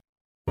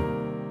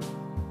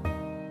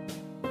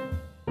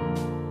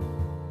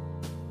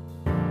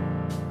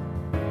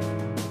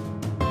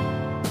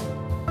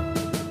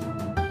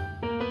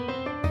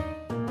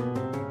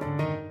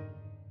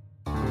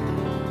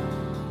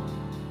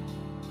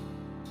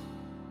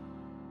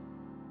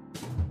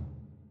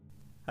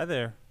Hi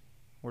there.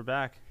 We're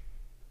back.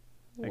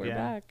 We're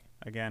back.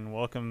 Again,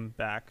 welcome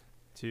back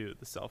to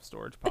the Self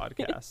Storage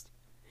Podcast.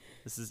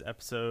 This is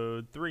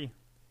episode 3.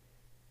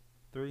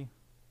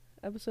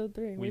 Episode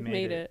 3. We We've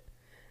made it.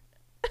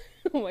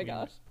 Oh my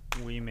gosh.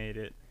 We made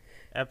it.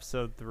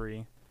 Episode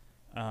 3.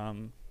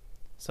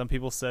 Some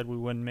people said we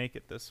wouldn't make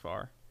it this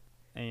far.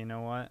 And you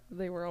know what?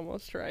 They were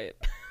almost right.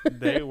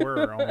 They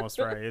were almost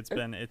right. It's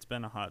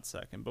been a hot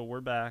second, but we're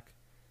back.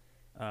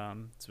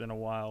 It's been a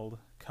wild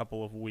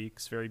couple of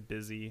weeks. Very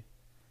busy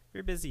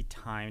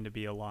time to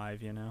be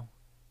alive, you know.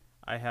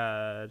 I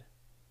had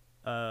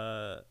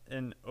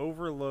an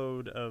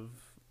overload of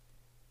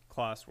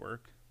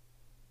classwork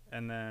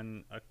and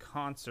then a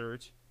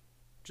concert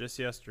just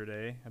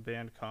yesterday, a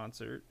band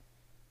concert.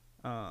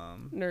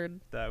 Nerd.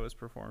 That I was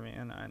performing,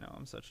 and I know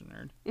I'm such a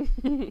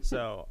nerd.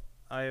 So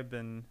I have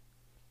been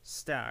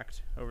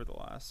stacked over the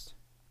last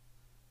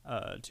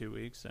 2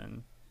 weeks,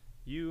 and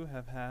you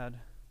have had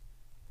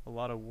a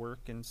lot of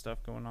work and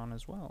stuff going on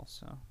as well.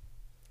 So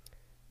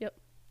yep,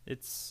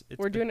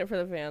 we're doing it for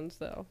the fans,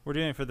 though. We're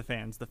doing it for the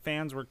fans. The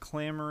fans were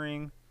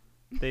clamoring.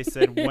 They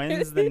said,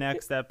 "When's the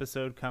next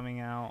episode coming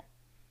out?"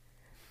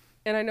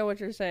 And I know what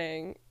you're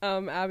saying,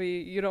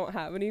 Abby. You don't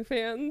have any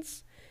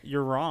fans.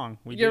 You're wrong.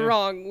 You're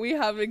wrong. We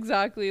have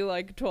exactly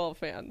like 12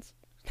 fans.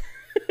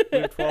 We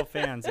have 12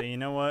 fans, and you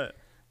know what?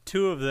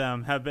 2 of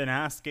them have been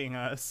asking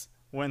us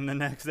when the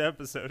next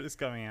episode is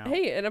coming out.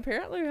 Hey, and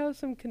apparently we have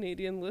some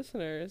Canadian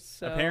listeners.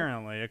 So.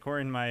 Apparently,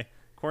 according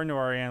to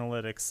our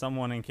analytics,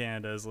 someone in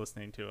Canada is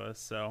listening to us.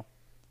 So,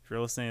 if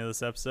you're listening to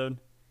this episode,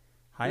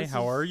 hi,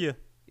 how are you?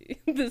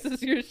 This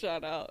is your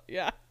shout out.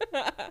 Yeah.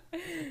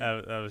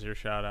 that was your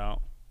shout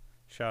out.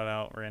 Shout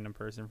out, random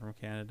person from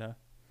Canada.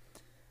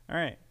 All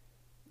right.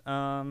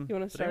 You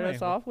want to start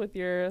us off with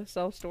your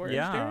self-storage?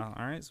 Yeah. Derek?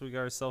 All right. So we got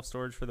our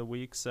self-storage for the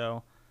week.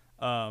 So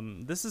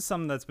this is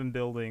something that's been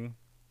building.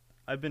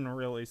 I've been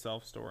really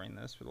self-storing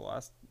this for the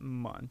last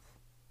month,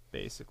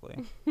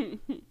 basically.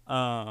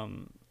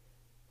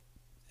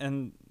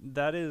 And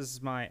that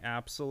is my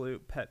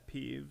absolute pet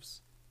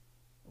peeves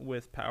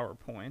with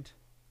PowerPoint.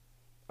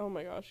 Oh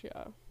my gosh,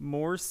 yeah.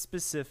 More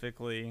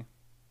specifically,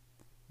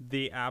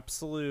 the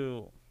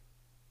absolute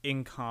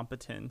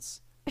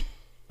incompetence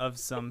of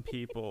some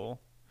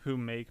people who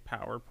make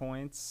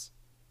PowerPoints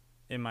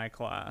in my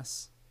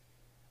class.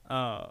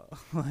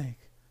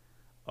 Like,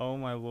 oh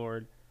my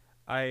lord.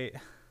 I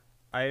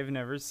have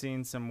never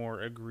seen some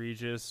more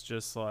egregious,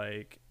 just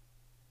like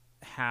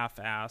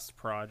half-assed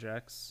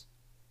projects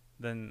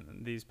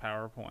than these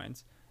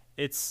PowerPoints.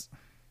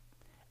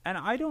 And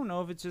I don't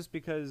know if it's just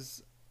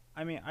because,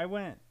 I mean, I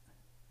went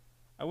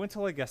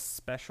to like a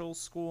special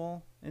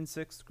school in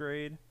 6th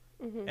grade,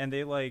 and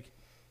they like,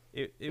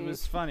 it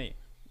was funny.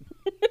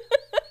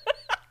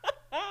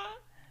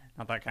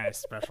 Not that kind of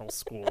special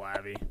school,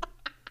 Abby.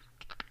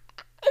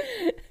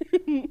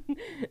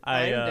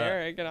 I'm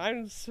Derek, and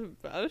I'm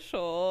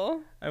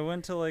special. I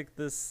went to like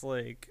this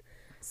like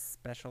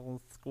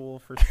special school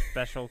for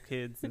special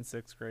kids in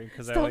 6th grade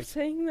because I like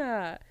saying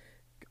that.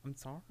 I'm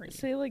sorry.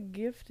 Say like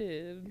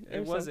gifted.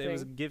 It was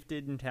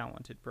gifted and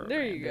talented program.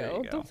 There you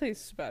go. Don't say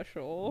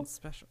special.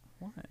 Special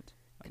what?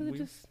 Because it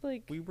just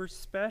like we were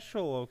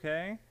special,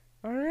 okay?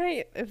 All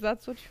right, if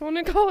that's what you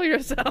want to call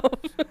yourself.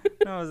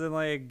 No, it was in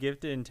like a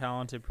gifted and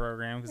talented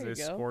program because they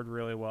scored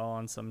really well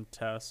on some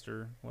test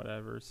or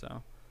whatever.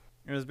 So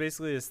it was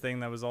basically this thing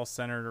that was all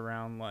centered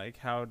around like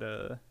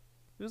it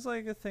was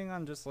like a thing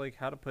on just like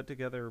how to put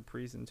together a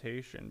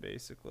presentation,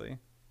 basically.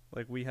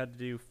 Like we had to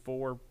do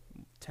 4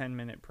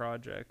 10-minute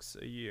projects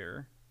a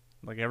year.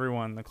 Like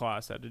everyone in the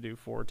class had to do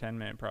 4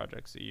 10-minute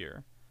projects a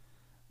year.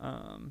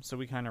 So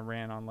we kind of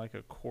ran on like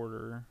a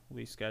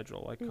quarterly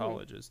schedule like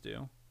colleges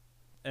do.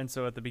 And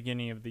so at the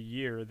beginning of the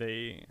year,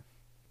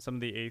 some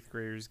of the 8th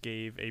graders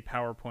gave a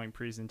PowerPoint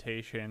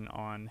presentation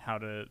on how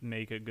to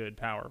make a good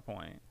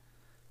PowerPoint.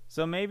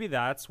 So maybe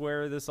that's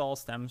where this all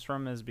stems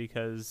from, is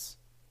because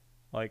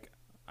like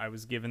I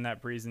was given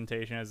that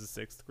presentation as a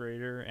 6th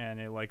grader and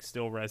it like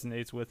still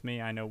resonates with me.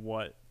 I know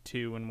what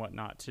to and what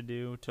not to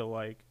do to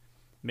like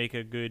make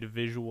a good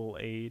visual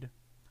aid.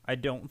 I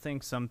don't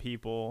think some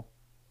people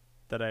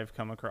that I've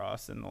come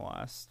across in the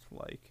last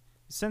like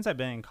since I've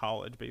been in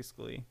college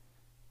basically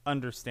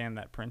understand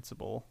that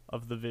principle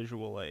of the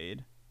visual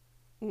aid.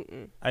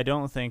 I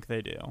don't think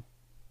they do.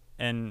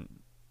 And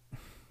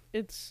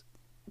it's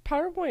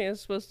PowerPoint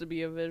is supposed to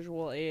be a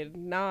visual aid,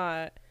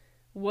 not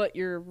what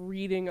you're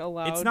reading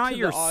aloud. It's not to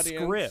your the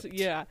audience. script.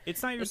 Yeah,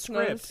 it's not your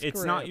script.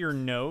 It's not your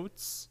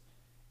notes.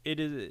 It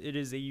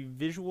is a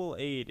visual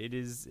aid.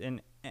 It's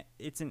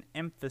an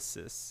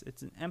emphasis.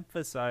 It's an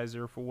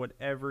emphasizer for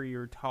whatever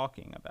you're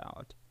talking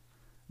about.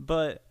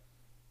 But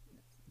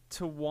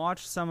to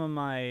watch some of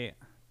my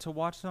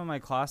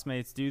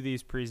classmates do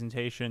these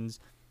presentations,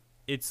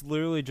 it's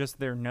literally just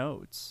their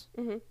notes.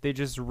 They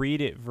just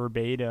read it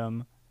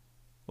verbatim.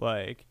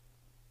 Like,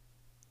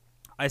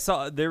 I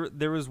saw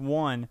there was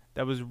one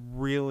that was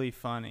really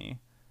funny.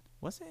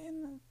 Was it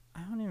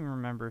I don't even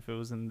remember if it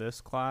was in this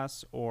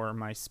class or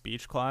my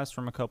speech class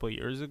from a couple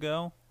years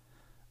ago,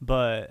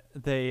 but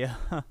they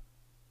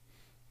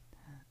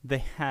they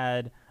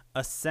had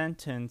a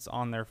sentence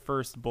on their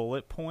first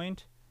bullet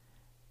point,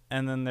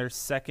 and then their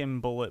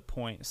second bullet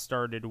point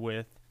started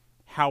with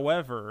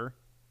however,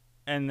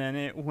 and then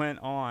it went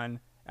on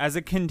as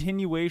a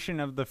continuation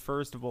of the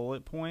first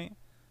bullet point.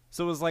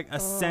 So it was like a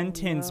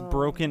sentence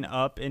broken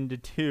up into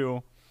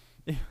two.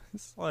 It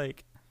was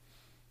like,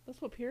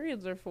 that's what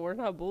periods are for,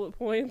 not bullet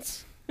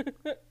points.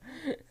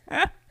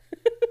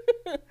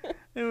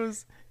 it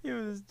was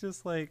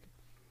just like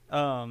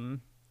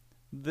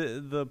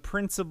the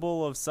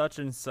principle of such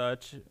and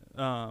such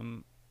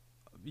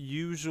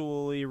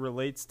usually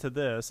relates to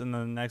this, and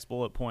then the next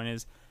bullet point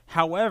is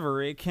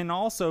however it can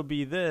also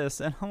be this,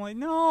 and I'm like,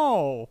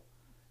 no,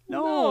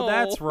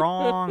 that's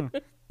wrong.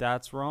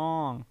 That's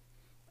wrong.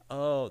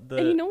 And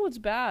you know what's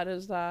bad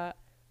is that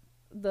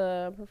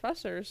the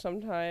professors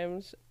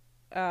sometimes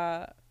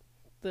at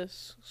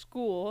this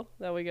school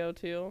that we go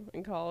to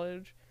in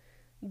college,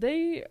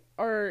 they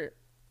are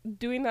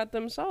doing that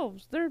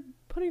themselves. They're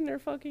putting their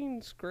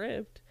fucking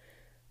script,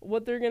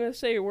 what they're gonna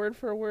say word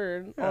for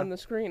word on the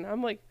screen.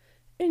 I'm like,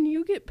 and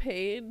you get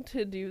paid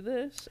to do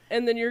this,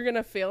 and then you're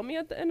gonna fail me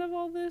at the end of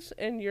all this,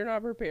 and you're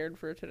not prepared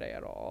for today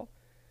at all.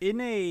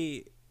 In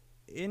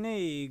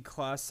a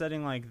class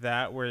setting like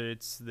that, where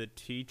it's the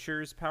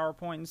teacher's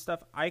PowerPoint and stuff,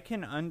 I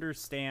can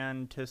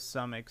understand to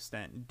some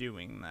extent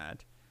doing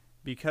that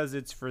because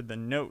it's for the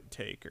note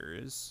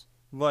takers.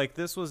 Like,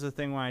 this was a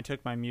thing when I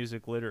took my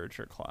music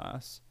literature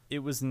class. It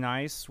was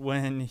nice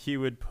when he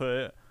would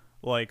put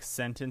like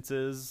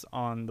sentences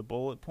on the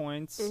bullet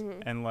points,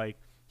 and like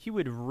he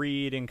would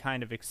read and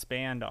kind of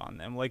expand on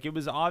them. Like, it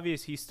was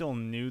obvious he still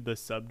knew the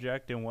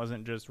subject and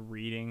wasn't just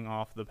reading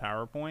off the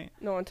PowerPoint.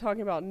 No, I'm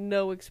talking about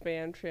no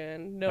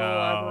expansion, no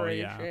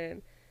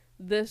elaboration. Yeah.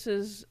 This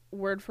is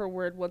word for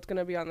word what's going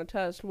to be on the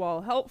test.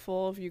 While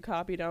helpful if you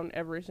copy down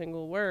every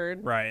single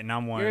word. Right, and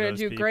I'm one of those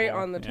people. You're going to do great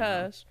on the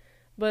test.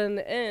 But in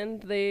the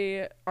end,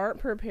 they aren't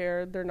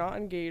prepared, they're not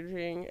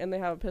engaging, and they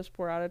have a piss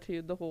poor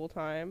attitude the whole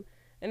time.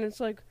 And it's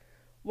like,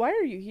 why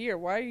are you here?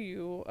 Why are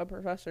you a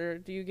professor?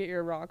 Do you get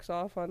your rocks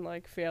off on,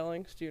 like,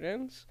 failing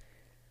students?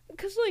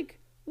 Because,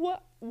 like,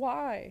 what?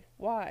 Why?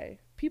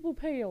 People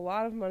pay a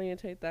lot of money to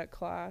take that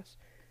class.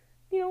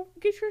 You know,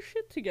 get your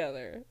shit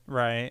together.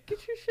 Right.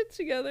 Get your shit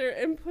together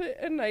and put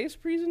a nice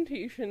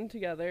presentation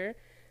together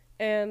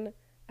and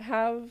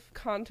have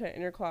content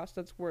in your class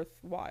that's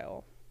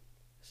worthwhile.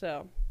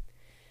 So,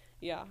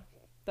 yeah,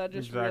 that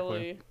just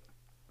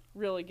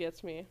really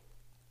gets me.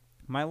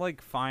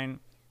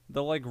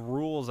 The, like,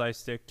 rules I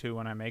stick to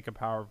when I make a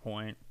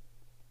PowerPoint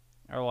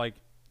are, like,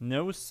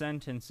 no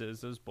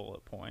sentences as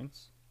bullet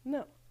points.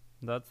 No.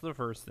 That's the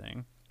first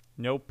thing.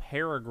 No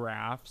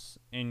paragraphs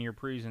in your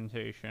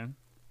presentation.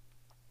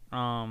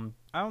 I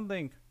don't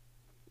think...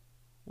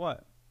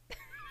 What?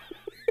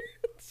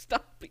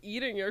 Stop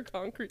eating your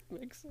concrete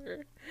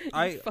mixer.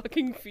 You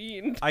fucking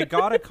fiend. I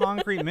got a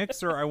concrete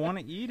mixer. I want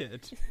to eat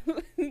it.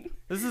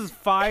 This is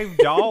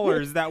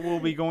 $5 that will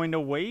be going to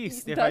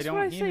waste if I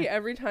don't eat it. That's what I say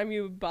every time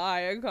you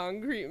buy a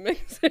concrete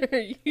mixer,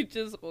 you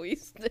just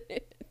waste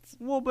it.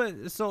 Well,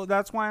 so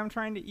that's why I'm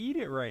trying to eat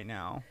it right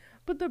now.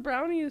 But the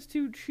brownie is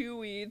too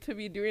chewy to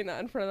be doing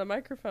that in front of the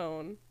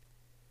microphone.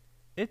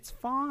 It's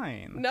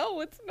fine.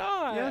 No, it's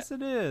not. Yes,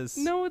 it is.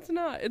 No, it's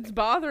not. It's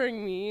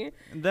bothering me.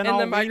 Then and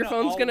the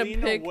microphone's gonna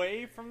pick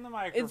away from the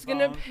microphone. It's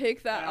gonna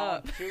pick that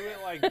up. I'll chew it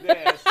like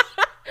this.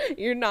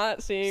 You're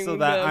not seeing so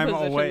that the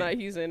position that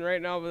he's in right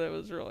now, but it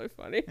was really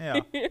funny. Yeah,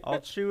 I'll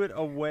chew it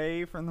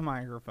away from the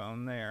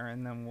microphone there,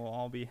 and then we'll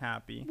all be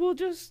happy. We'll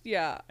just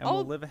and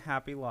we'll live a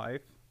happy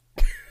life.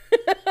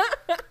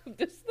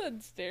 Just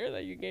that stare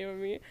that you gave at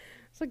me.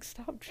 It's like,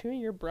 stop chewing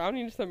your brownie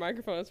into the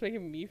microphone. It's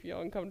making me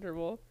feel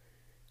uncomfortable.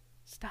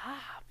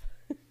 Stop.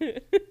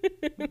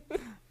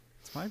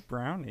 It's my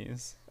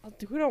brownies. I'll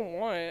do what I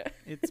want.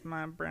 It's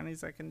my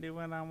brownies. I can do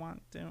what I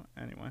want to.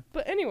 Anyway.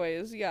 But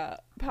anyways, yeah.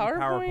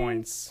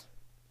 PowerPoints.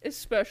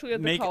 Especially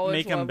at the college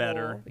make level. Them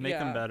better. Make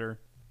them better.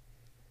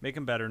 Make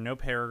them better. No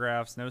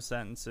paragraphs, no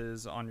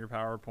sentences on your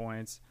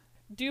PowerPoints.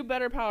 Do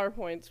better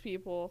PowerPoints,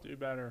 people. Do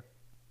better.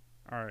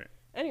 All right.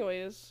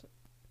 Anyways,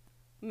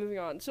 moving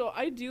on. So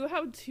I do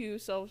have 2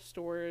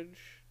 self-storage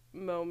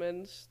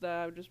moments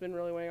that have just been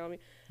really weighing on me.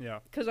 Yeah.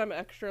 Because I'm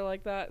extra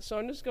like that. So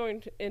I'm just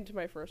going into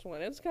my first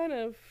one. It's kind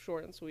of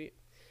short and sweet.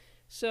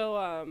 So,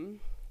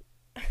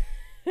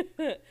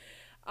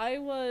 I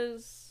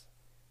was...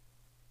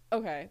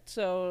 Okay,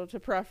 so to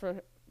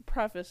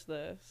preface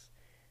this,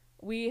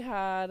 we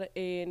had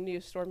a new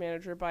store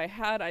manager. By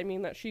had, I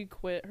mean that she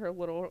quit her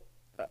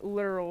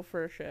literal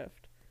first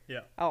shift.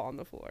 Yeah. Out on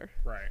the floor.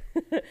 Right.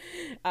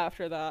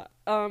 After that.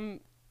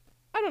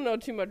 I don't know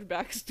too much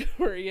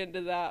backstory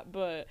into that,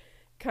 but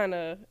kind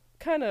of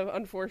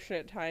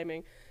unfortunate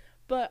timing.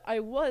 But I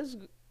was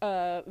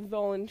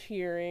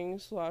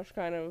volunteering /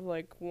 kind of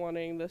like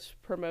wanting this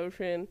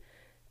promotion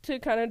to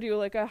kind of do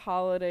like a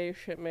holiday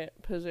shipment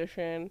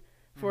position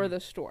for the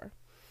store.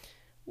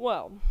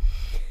 Well,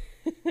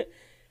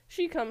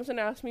 she comes and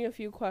asks me a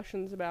few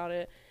questions about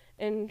it,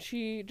 and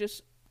she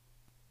just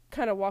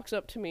kind of walks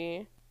up to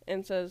me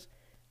and says,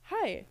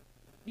 "Hi,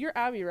 you're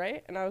Abby,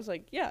 right?" And I was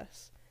like,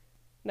 "Yes."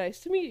 nice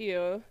to meet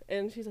you.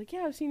 And she's like,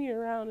 yeah, I've seen you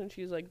around. And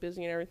she's, like,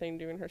 busy and everything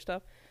doing her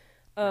stuff.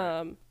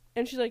 And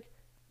she's like,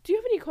 do you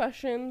have any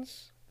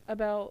questions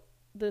about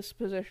this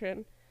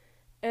position?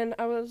 And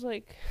I was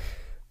like,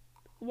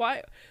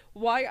 why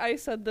I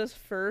said this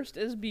first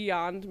is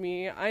beyond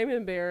me. I'm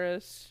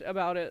embarrassed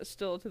about it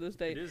still to this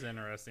day. It is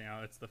interesting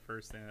how it's the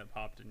first thing that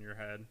popped in your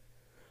head.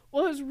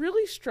 Well, I was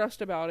really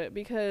stressed about it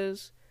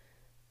because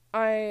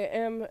I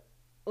am,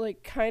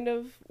 like, kind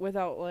of,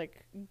 without,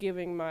 like,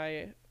 giving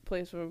my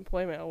place of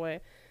employment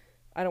away,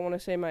 I don't want to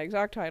say my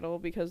exact title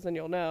because then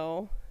you'll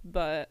know,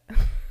 but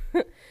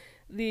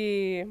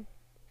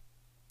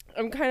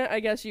I'm kind of, I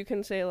guess you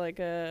can say, like,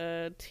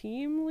 a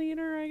team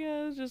leader, I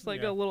guess, just,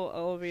 like, a little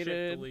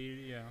elevated. Shift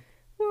lead, yeah.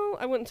 Well,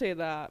 I wouldn't say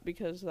that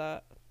because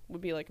that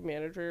would be, like, a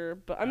manager,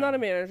 but I'm not a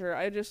manager.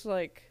 I just,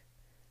 like,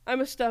 I'm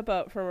a step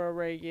up from a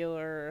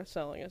regular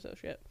selling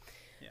associate.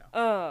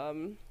 Yeah.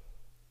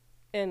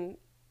 And,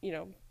 you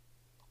know,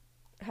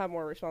 have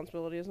more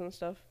responsibilities and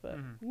stuff, but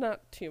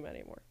not too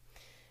many more.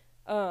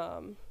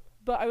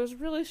 But I was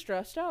really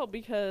stressed out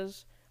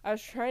because I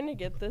was trying to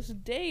get this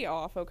day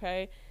off,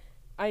 okay?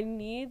 I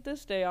need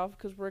this day off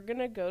because we're going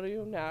to go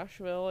to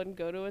Nashville and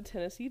go to a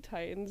Tennessee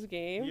Titans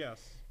game.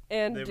 Yes.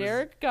 And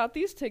Derek got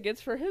these tickets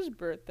for his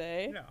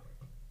birthday. Yeah.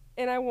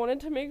 And I wanted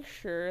to make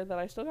sure that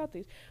I still got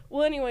these.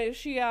 Well, anyway,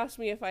 she asked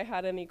me if I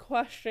had any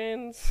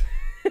questions.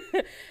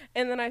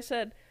 And then I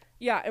said,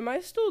 yeah, am I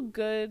still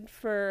good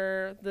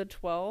for the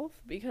 12th?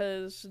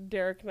 Because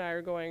Derek and I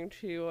are going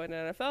to an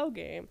NFL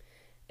game.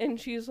 And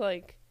she's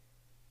like,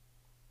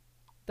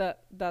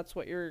 that's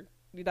what you're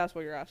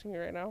asking me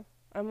right now?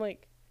 I'm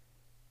like,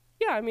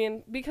 yeah, I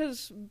mean,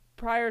 because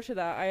prior to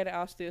that, I had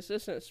asked the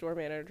assistant store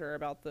manager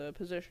about the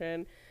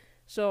position.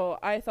 So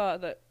I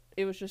thought that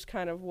it was just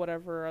kind of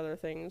whatever other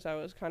things I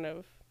was kind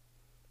of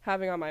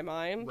having on my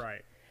mind.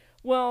 Right.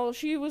 Well,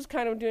 she was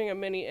kind of doing a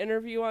mini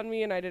interview on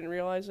me, and I didn't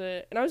realize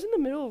it. And I was in the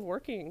middle of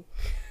working.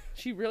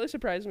 She really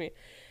surprised me.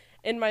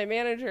 And my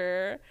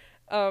manager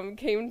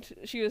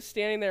she was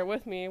standing there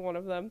with me, one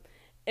of them,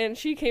 and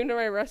she came to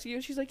my rescue.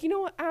 She's like, you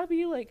know what,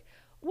 Abby, like,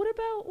 what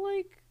about,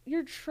 like,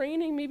 your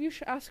training? Maybe you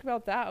should ask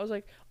about that. I was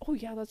like, oh,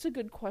 yeah, that's a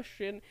good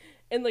question.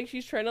 And, like,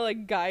 she's trying to,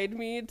 like, guide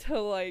me to,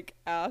 like,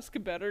 ask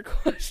better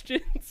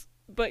questions.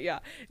 But, yeah,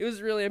 it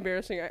was really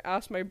embarrassing. I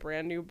asked my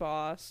brand new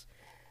boss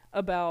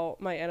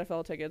about my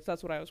NFL tickets.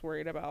 That's what I was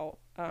worried about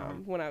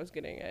when I was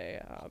getting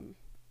a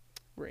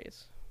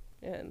raise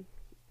and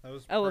that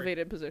was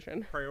elevated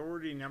position.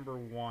 Priority number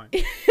 1.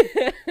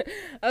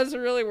 I was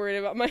really worried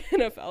about my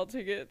NFL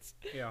tickets.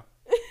 Yeah.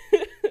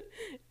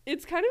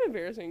 It's kind of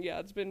embarrassing. Yeah,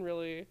 it's been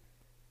really...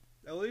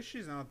 At least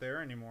she's not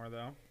there anymore,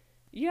 though.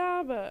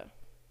 Yeah, but...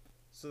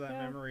 So that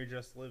memory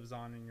just lives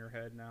on in your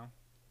head now.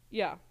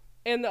 Yeah.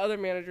 And the other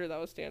manager that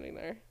was standing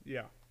there.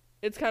 Yeah.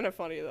 It's kind of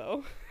funny,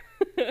 though.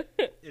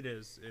 It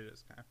is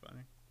kind of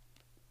funny.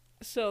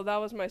 So that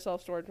was my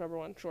self-storage number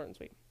 1, short and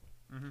sweet.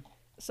 Mm-hmm.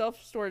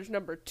 Self-storage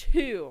number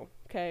 2,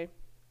 okay?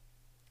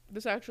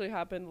 This actually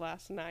happened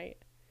last night.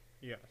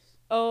 Yes.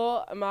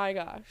 Oh, my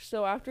gosh.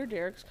 So after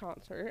Derek's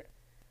concert,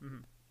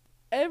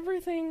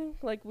 everything,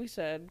 like we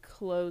said,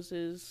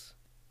 closes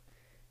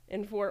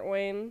in Fort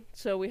Wayne.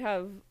 So we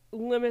have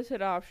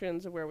limited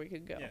options of where we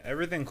could go. Yeah,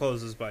 everything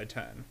closes by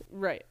 10.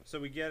 Right. So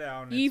we get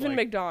out and even it's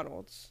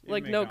McDonald's.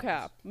 Like, no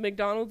cap.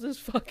 McDonald's is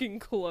fucking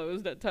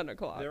closed at 10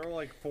 o'clock. There are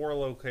like 4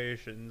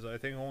 locations. I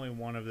think only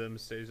one of them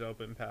stays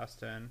open past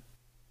 10.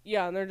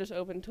 Yeah, and they're just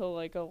open till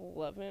like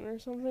 11 or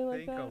something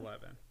like that.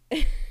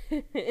 I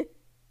think 11.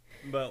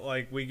 But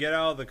like we get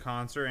out of the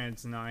concert and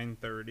it's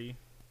 9:30.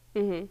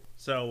 Mm-hmm.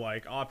 So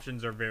like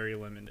options are very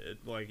limited.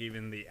 Like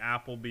even the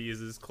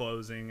Applebee's is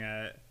closing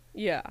at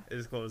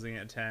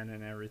 10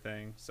 and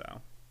everything.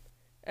 So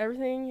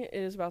everything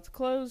is about to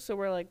close, so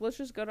we're like, let's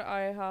just go to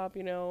IHOP,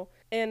 you know.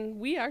 And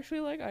we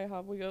actually like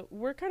IHOP.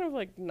 We're kind of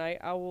like night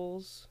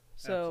owls,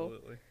 so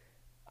absolutely.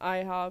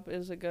 IHOP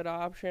is a good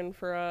option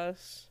for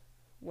us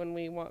when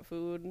we want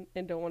food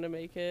and don't want to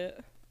make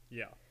it.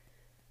 Yeah.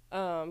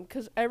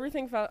 'Cause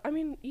everything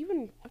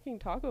even fucking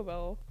Taco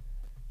Bell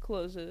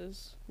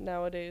closes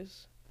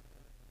nowadays.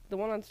 The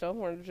one on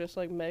Stelhorn is just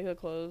like mega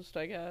closed,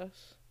 I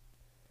guess.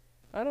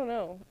 I don't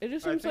know. It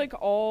just seems like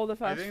all the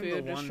fast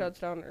food just shuts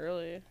down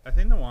early. I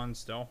think the one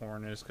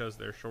Stelhorn is because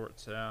they're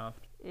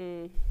short-staffed.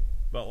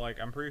 But like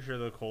I'm pretty sure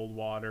the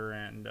Coldwater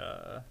and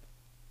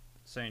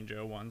St.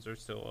 Joe ones are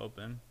still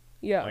open.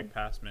 Yeah. Like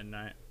past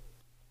midnight.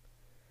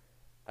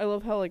 I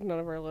love how like none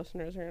of our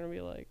listeners are gonna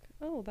be like,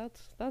 oh,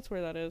 that's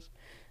where that is.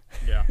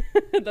 Yeah.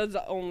 That's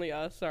only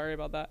us. Sorry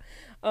about that.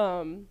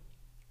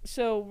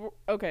 So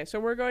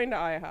we're going to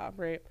IHOP,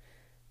 right?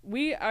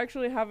 We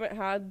actually haven't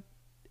had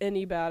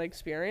any bad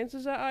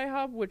experiences at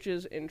IHOP, which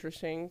is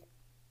interesting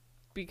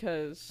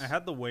because I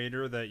had the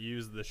waiter that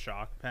used the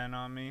shock pen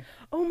on me.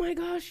 Oh my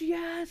gosh,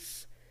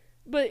 yes.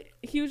 But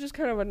he was just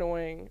kind of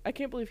annoying. I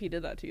can't believe he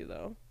did that to you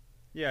though.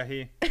 Yeah,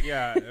 he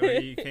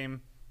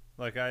came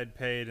like I had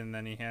paid and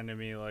then he handed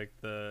me like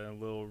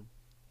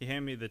he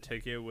handed me the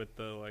ticket with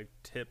the like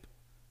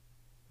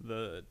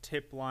the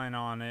tip line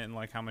on it and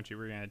like how much you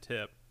were going to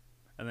tip.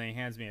 And then he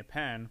hands me a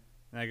pen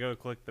and I go to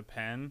click the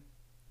pen,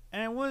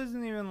 and it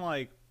wasn't even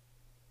like,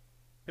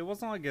 it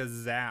wasn't like a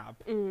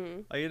zap.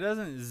 Like, it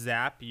doesn't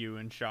zap you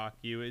and shock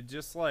you. It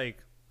just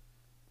like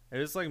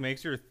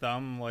makes your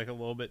thumb like a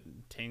little bit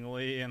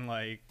tingly, and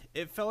like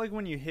it felt like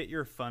when you hit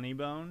your funny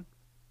bone,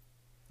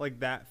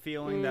 like that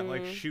feeling that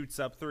like shoots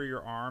up through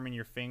your arm and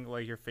your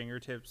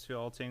fingertips feel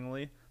all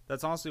tingly.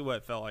 That's honestly what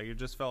it felt like. It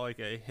just felt like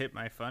I hit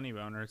my funny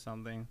bone or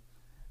something. And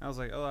I was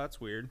like, oh, that's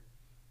weird.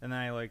 And then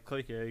I like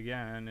click it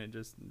again, and it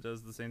just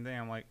does the same thing.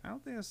 I'm like, I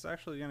don't think this is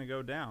actually gonna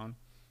go down.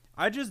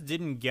 I just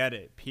didn't get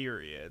it,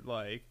 period.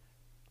 Like,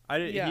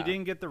 he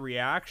didn't get the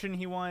reaction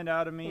he wanted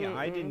out of me.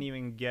 I didn't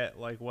even get,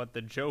 like, what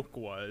the joke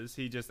was.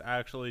 He just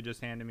actually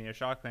just handed me a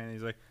shock pen, and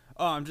he's like,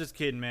 oh, I'm just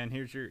kidding, man.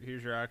 Here's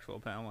your actual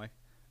pen. I'm like,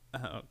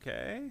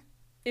 okay.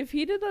 If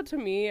he did that to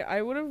me,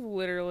 I would have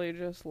literally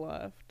just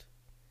left.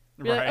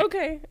 Be right. like,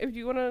 okay, if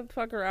you want to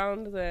fuck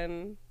around,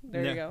 then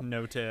there you go.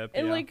 No tip,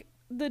 And, like,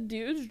 the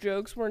dude's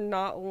jokes were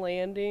not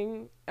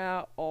landing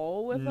at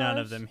all with us. None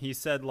of them. He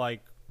said,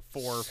 like,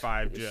 4 or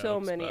 5 jokes. So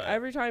many.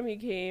 Every time he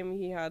came,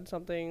 he had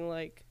something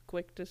like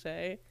quick to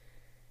say,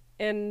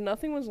 and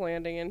nothing was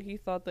landing, and he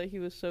thought that he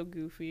was so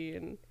goofy,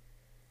 and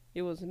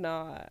it was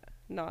not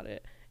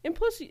it. And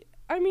plus,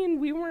 I mean,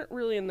 we weren't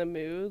really in the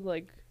mood.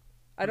 Like,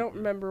 I don't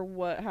remember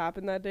what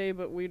happened that day,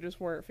 but we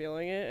just weren't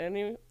feeling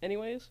it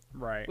anyways.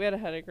 Right. We had a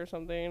headache or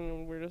something,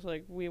 and we're just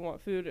like, we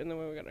want food, and then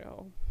we were gonna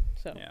go.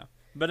 So yeah.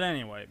 But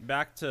anyway,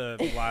 back to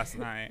last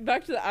night.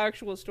 Back to the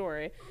actual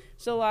story.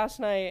 So last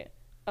night,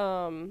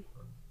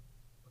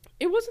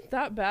 it wasn't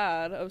that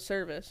bad of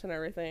service and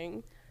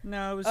everything.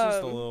 No, it was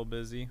just a little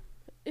busy.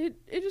 It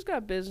just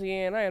got busy,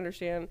 and I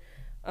understand.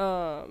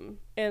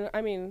 And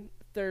I mean,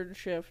 third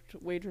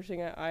shift waitressing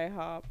at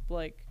IHOP,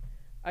 like,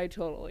 I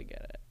totally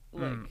get it.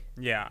 Like,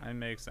 yeah, it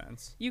makes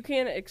sense. You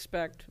can't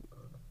expect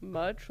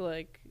much.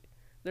 Like,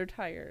 they're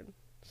tired,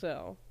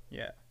 so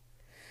yeah.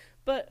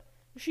 But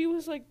she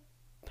was like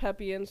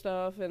peppy and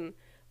stuff,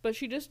 but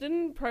she just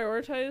didn't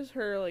prioritize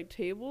her like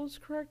tables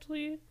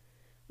correctly.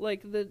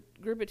 Like, the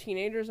group of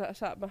teenagers that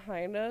sat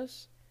behind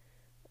us,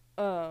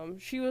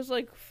 she was,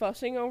 like,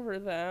 fussing over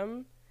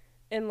them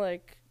and,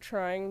 like,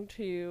 trying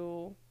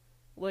to,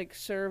 like,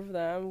 serve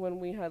them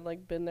when we had,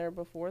 like, been there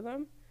before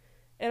them.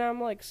 And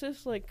I'm like,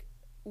 sis, like,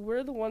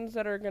 we're the ones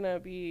that are gonna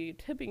be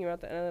tipping you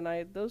at the end of the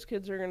night. Those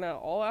kids are gonna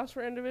all ask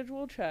for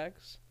individual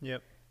checks.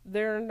 Yep.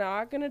 They're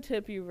not gonna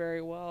tip you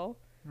very well.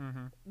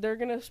 They're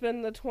gonna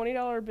spend the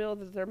 $20 bill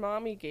that their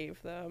mommy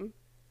gave them.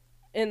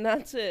 And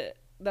that's it.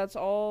 That's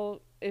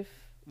all.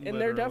 And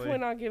they're definitely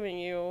not giving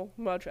you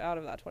much out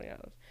of that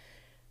 $20.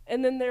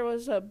 And then there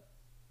was a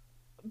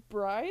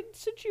bride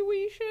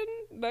situation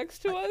next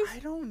to us. I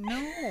don't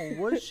know.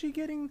 Was she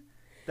getting?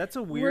 That's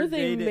a weird. Were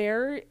they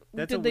married?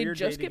 Did they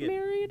just get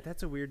married?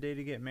 That's a weird day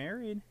to get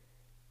married.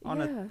 On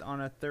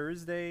a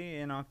Thursday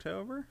in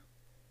October.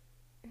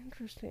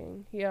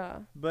 Interesting. Yeah.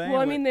 But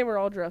well, I mean, they were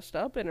all dressed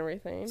up and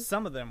everything.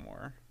 Some of them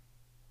were.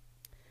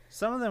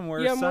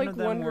 Yeah, I'm like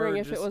wondering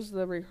if it was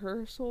the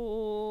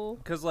rehearsal.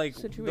 Because like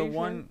situation. the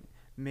one.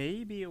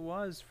 Maybe it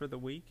was for the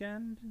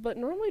weekend. But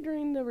normally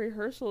during the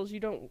rehearsals, you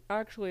don't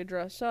actually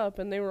dress up,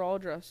 and they were all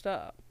dressed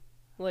up.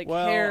 Like,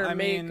 hair,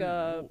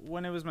 makeup,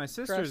 when it was my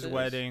sister's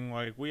wedding,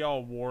 like, we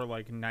all wore,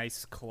 like,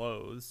 nice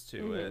clothes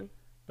to it.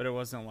 But it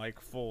wasn't,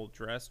 like, full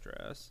dress.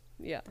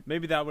 Yeah.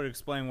 Maybe that would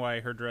explain why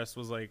her dress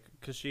was, like,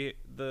 because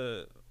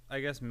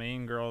I guess,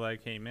 main girl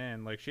that came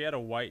in, like, she had a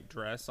white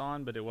dress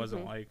on, but it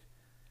wasn't, like,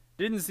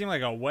 didn't seem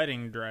like a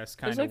wedding dress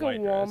kind of white dress. It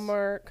was like a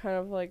Walmart kind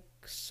of, like,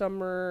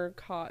 summer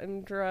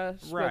cotton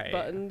dress with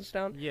buttons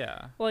down.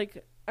 Yeah.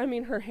 Like, I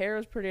mean, her hair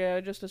is pretty.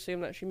 I just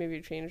assumed that she maybe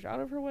changed out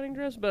of her wedding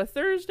dress. But a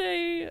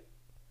Thursday,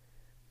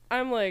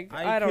 I'm like,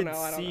 I don't know.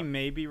 I could see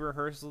maybe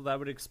rehearsal. That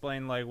would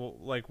explain,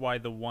 like why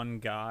the one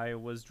guy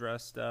was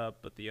dressed up,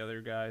 but the other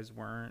guys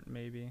weren't,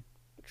 maybe.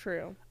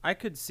 True. I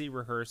could see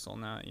rehearsal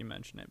now that you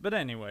mention it. But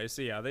anyway,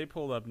 so yeah, they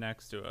pulled up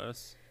next to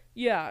us.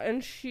 Yeah,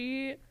 and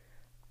she...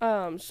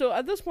 so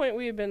at this point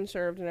we had been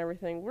served and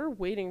everything. We're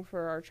waiting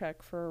for our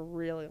check for a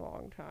really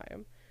long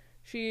time.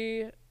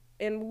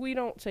 And we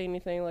don't say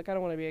anything, like, I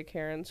don't want to be a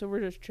Karen, so we're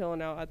just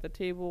chilling out at the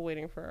table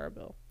waiting for our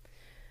bill.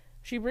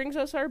 She brings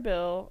us our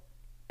bill,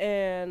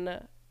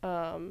 and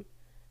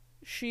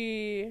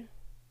she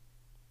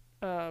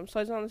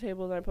slides it on the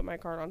table, then I put my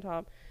card on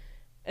top,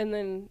 and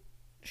then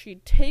she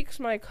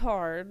takes my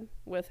card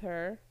with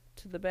her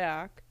to the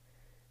back,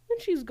 and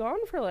she's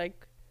gone for,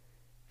 like,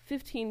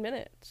 15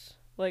 minutes.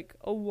 Like,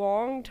 a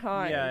long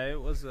time. Yeah,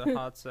 it was a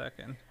hot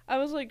second. I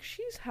was like,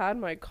 she's had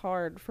my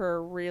card for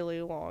a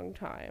really long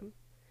time.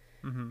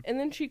 And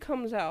then she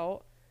comes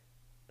out,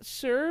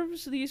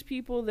 serves these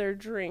people their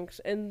drinks,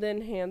 and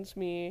then hands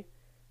me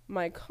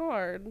my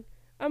card.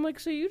 I'm like,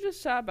 so you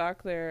just sat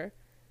back there,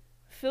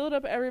 filled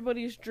up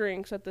everybody's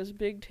drinks at this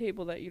big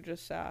table that you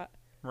just sat.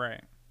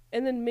 Right.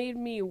 And then made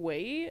me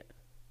wait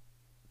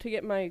to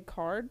get my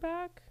card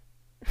back?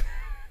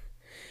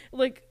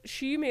 Like,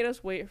 she made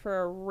us wait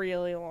for a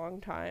really long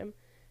time.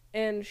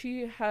 And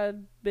she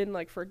had been,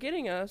 like,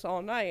 forgetting us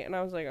all night. And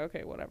I was like,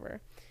 okay,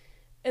 whatever.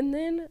 And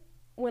then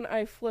when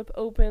I flip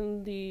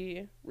open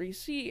the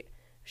receipt,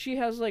 she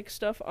has, like,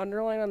 stuff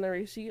underlined on the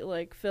receipt,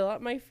 like, fill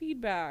out my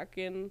feedback,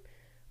 and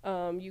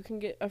you can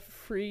get a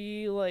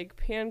free, like,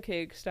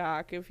 pancake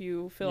stack if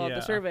you fill out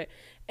the survey.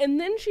 And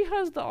then she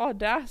has the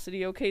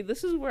audacity, okay,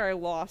 this is where I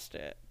lost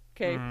it,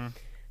 okay?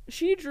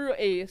 She drew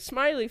a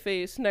smiley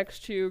face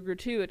next to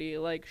gratuity,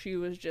 like, she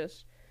was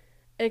just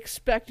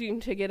expecting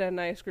to get a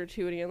nice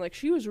gratuity, and, like,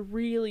 she was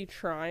really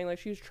trying, like,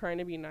 she was trying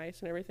to be nice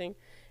and everything,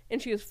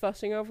 and she was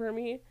fussing over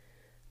me,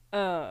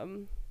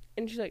 and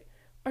she's like,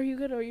 are you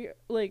good, are you,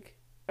 like,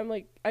 I'm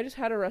like, I just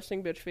had a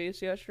resting bitch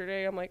face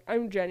yesterday, I'm like,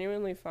 I'm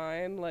genuinely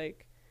fine,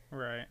 like,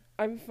 right,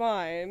 I'm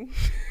fine,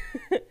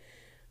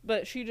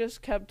 but she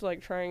just kept,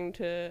 like, trying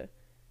to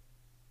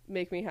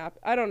make me happy.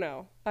 I don't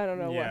know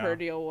what her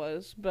deal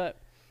was, but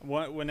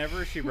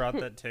whenever she brought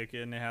that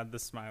ticket and it had the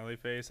smiley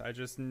face,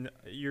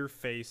 your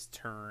face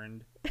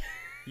turned.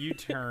 You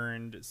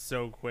turned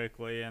so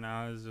quickly, and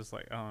I was just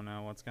like, oh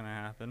no, what's gonna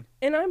happen?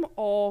 And I'm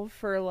all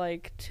for,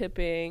 like,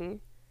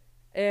 tipping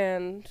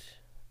and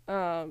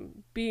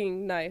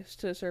being nice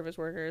to service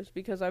workers,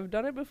 because I've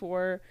done it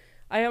before.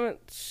 I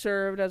haven't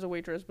served as a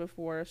waitress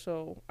before,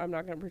 so I'm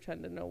not gonna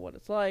pretend to know what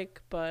it's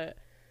like, but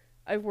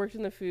I've worked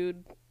in the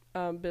food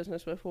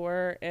business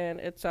before, and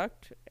it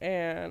sucked,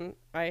 and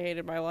I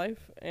hated my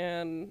life,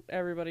 and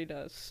everybody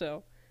does.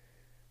 So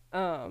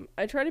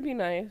I try to be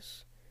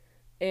nice,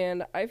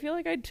 and I feel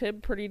like I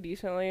tip pretty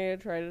decently. I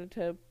try to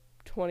tip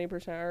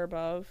 20% or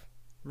above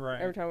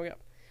every time we go.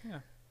 Yeah.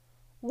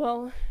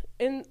 Well,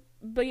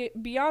 but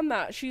beyond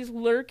that, she's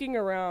lurking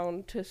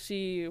around to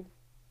see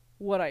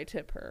what I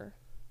tip her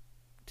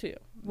too,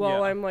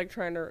 while I'm, like,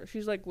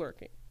 she's, like,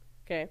 lurking.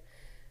 Okay,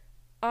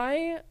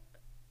 I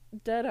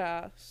dead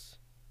ass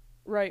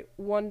write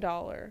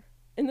 $1,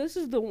 and this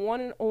is the one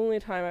and only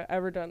time I've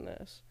ever done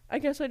this. I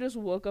guess I just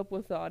woke up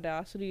with the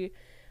audacity.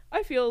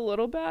 I feel a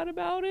little bad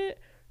about it,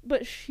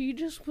 but she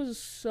just was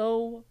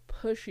so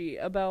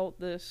pushy about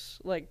this,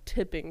 like,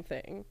 tipping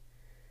thing,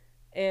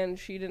 and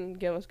she didn't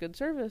give us good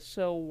service,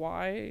 so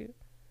why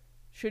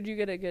should you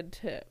get a good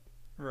tip?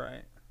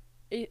 Right.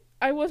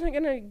 I wasn't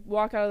gonna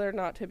walk out of there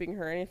not tipping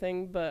her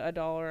anything, but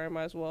 $1, I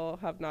might as well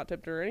have not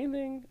tipped her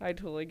anything. I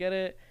totally get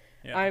it.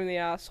 Yeah. I'm the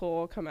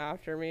asshole, come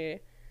after me.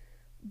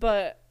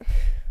 But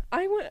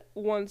I went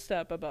one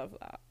step above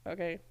that,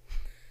 okay?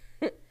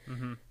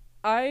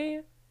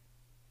 I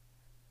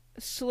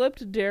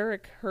slipped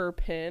Derek her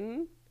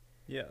pin.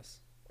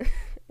 Yes.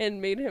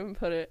 And made him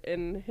put it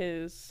in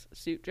his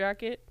suit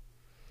jacket.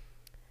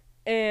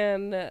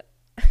 And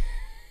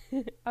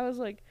I was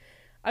like,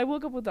 I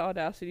woke up with the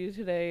audacity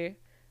today,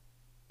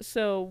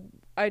 so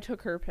I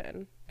took her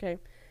pen, okay?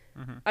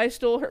 I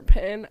stole her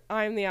pen.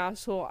 I'm the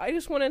asshole. I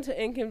just wanted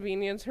to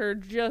inconvenience her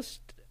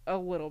just a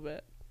little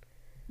bit.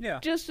 Yeah.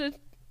 Just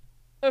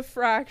a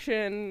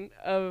fraction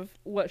of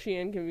what she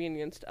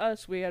inconvenienced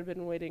us. We had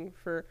been waiting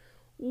for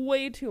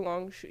way too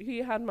long. He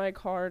had my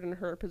card in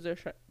her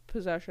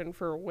possession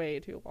for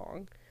way too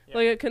long. Yeah.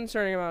 Like, a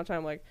concerning amount of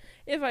time. Like,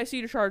 if I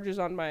see charges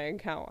on my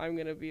account, I'm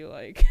going to be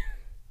like...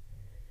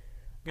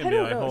 I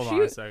don't know. Hold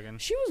on a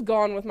second. She was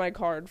gone with my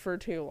card for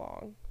too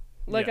long.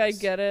 Like, yes.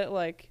 I get it.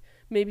 Like,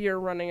 maybe you're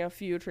running a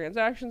few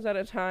transactions at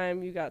a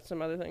time. You got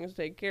some other things to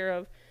take care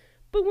of.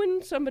 But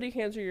when somebody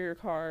hands you your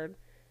card,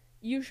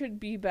 you should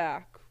be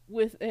back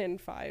within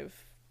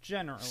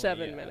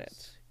 7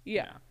 minutes.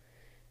 Yeah.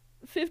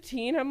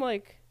 15, I'm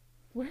like,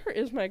 where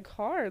is my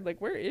card?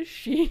 Like, where is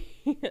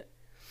she?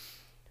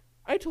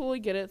 I totally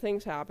get it.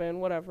 Things happen,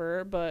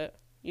 whatever. But,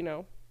 you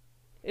know,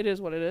 it is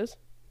what it is.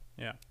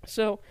 Yeah.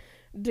 So...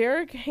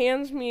 Derek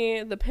hands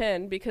me the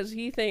pen because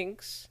he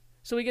thinks...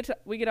 So we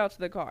get out to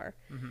the car.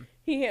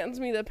 He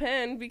hands me the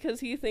pen because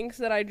he thinks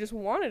that I just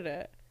wanted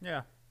it.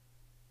 Yeah.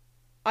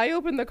 I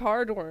open the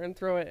car door and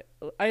throw it...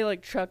 I,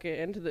 like, chuck it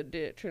into the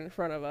ditch in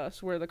front of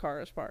us where the car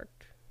is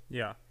parked.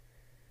 Yeah.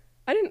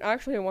 I didn't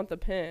actually want the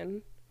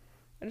pen.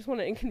 I just want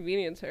to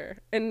inconvenience her.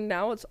 And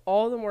now it's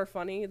all the more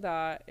funny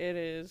that it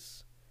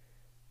is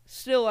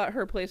still at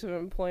her place of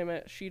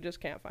employment. She just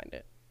can't find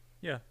it.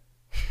 Yeah.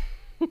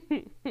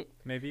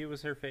 Maybe it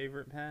was her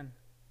favorite pen.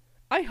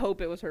 I hope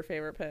it was her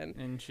favorite pen.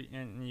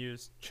 And you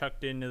just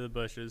chucked into the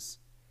bushes.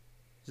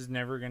 She's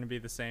never going to be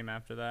the same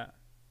after that.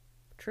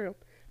 True.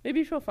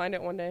 Maybe she'll find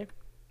it one day.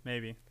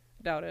 Maybe.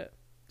 Doubt it.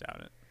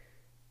 Doubt it.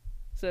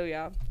 So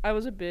yeah, I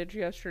was a bitch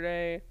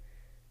yesterday.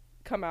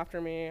 Come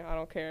after me. I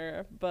don't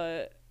care.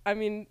 But, I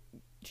mean,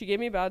 she gave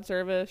me bad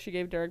service. She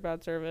gave Derek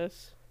bad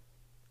service.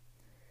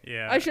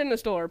 Yeah. I shouldn't have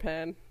stole her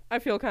pen. I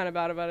feel kind of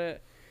bad about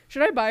it.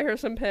 Should I buy her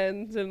some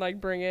pens and, like,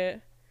 bring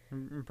it?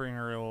 Bring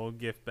her a little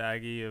gift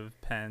baggie of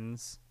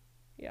pens.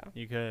 Yeah.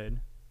 You could.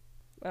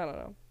 I don't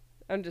know.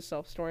 I'm just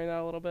self-storing that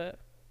a little bit.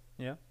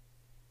 Yeah.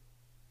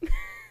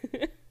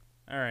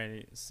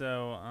 Alrighty.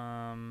 So,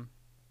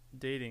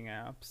 dating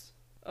apps.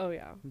 Oh,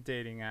 yeah.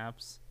 Dating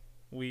apps.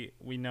 We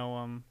know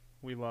them.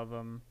 We love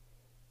them.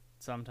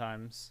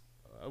 Sometimes.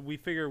 We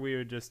figure we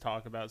would just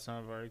talk about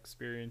some of our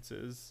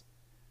experiences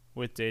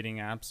with dating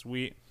apps.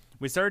 We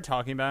started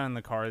talking about it in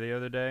the car the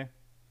other day.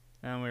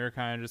 And we were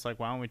kind of just like,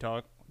 why don't we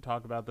talk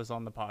about this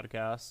on the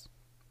podcast?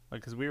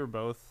 like, because we were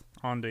both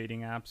on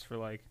dating apps for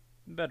like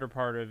the better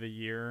part of a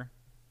year.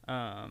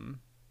 I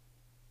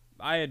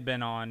had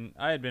been on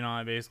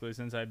it basically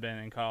since I'd been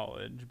in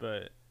college,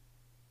 but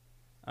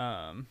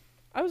I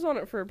was on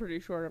it for a pretty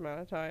short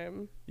amount of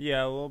time.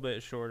 yeah, a little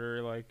bit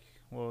shorter. Like,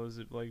 what was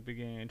it, like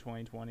beginning of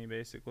 2020,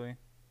 basically?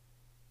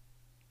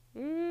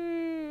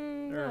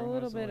 A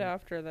little bit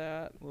after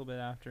that. A little bit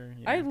after.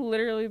 Yeah. I'd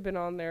literally been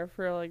on there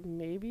for like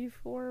maybe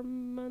 4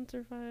 months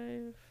or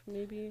 5,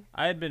 maybe.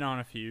 I had been on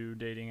a few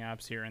dating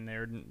apps here and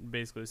there,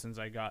 basically since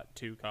I got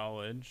to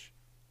college.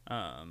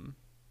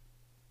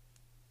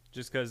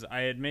 Just because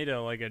I had made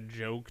a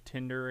joke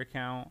Tinder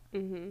account,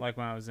 like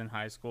when I was in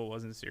high school. It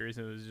wasn't serious.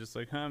 It was just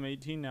like, I'm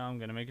 18 now. I'm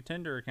gonna make a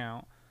Tinder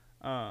account.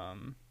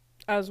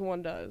 As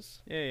one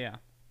does. Yeah.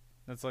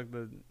 That's like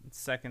the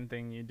second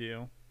thing you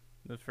do.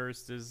 The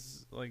first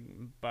is like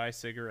buy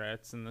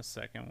cigarettes, and the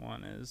second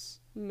one is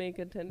make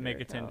a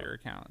Tinder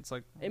account. It's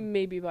like, and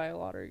maybe buy a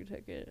lottery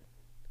ticket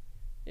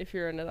if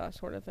you're into that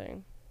sort of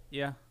thing.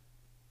 Yeah,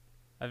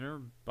 I've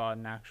never bought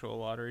an actual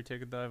lottery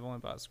ticket though. I've only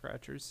bought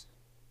scratchers.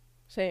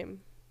 Same.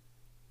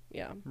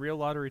 Yeah. Real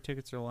lottery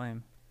tickets are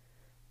lame.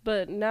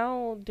 But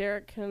now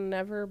Derek can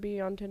never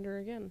be on Tinder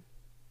again.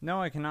 No,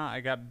 I cannot.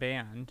 I got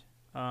banned.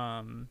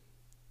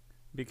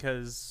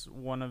 Because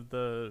one of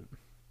the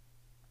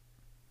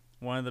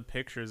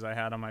pictures I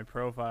had on my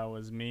profile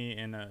was me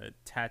in a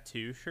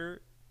tattoo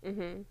shirt.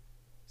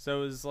 So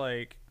it was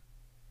like,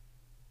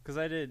 because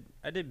I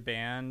did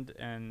band,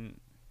 and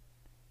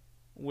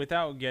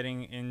without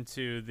getting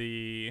into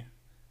the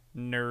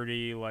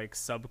nerdy like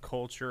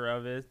subculture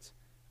of it,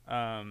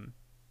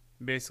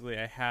 basically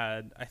I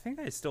think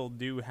I still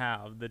do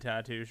have the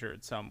tattoo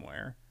shirt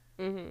somewhere.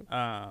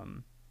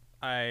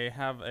 I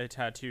have a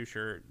tattoo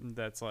shirt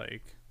that's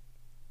like,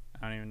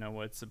 I don't even know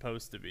what it's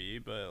supposed to be,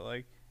 but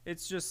like,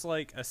 it's just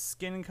like a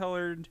skin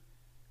colored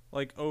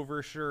like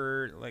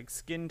overshirt, like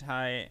skin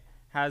tight,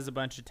 has a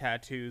bunch of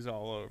tattoos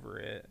all over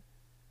it.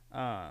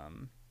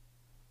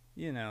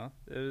 You know,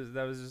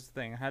 that was just the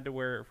thing. I had to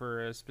wear it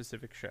for a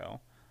specific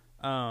show.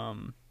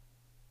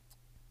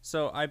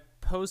 So I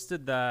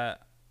posted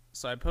that.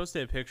 So I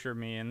posted a picture of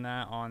me in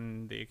that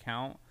on the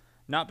account,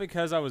 not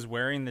because I was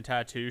wearing the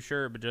tattoo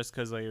shirt, but just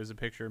because like it was a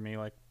picture of me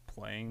like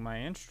playing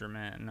my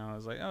instrument, and I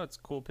was like, oh, it's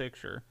a cool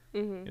picture.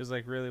 It was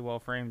like really well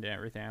framed and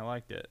everything. I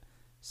liked it.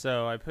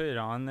 So I put it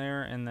on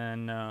there, and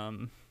then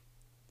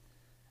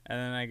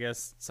I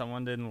guess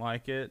someone didn't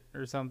like it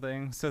or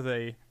something, so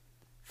they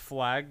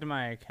flagged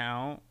my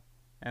account,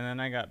 and then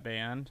I got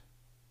banned.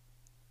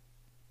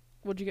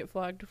 What'd you get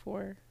flagged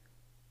for?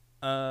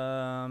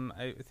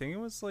 I think it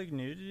was like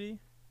nudity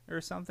or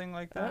something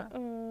like that.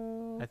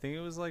 Uh-oh. I think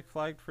it was like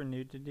flagged for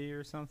nudity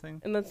or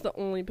something. And that's the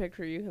only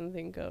picture you can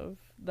think of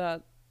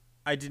that.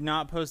 I did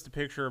not post a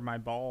picture of my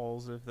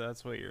balls, if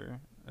that's what you're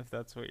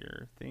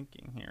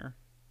thinking here.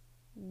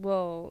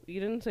 Well, you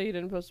didn't say you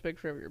didn't post a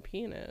picture of your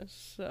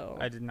penis, so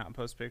I did not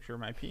post a picture of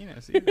my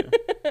penis either.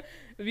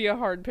 It'd be a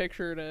hard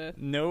picture to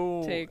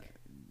take.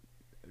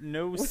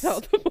 No,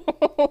 without the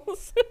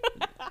balls.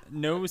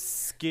 No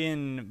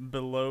skin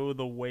below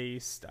the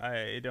waist,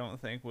 I don't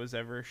think was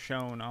ever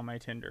shown on my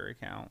Tinder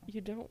account.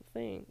 You don't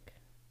think?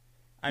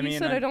 I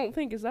said I don't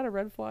think. Is that a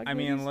red flag? I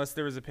mean, unless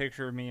there was a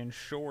picture of me in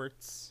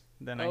shorts,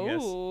 then I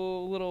guess.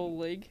 Oh, little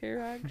leg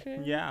hair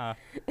action? Yeah.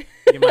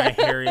 Get my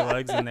hairy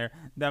legs in there.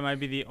 That might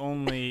be the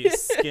only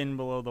skin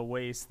below the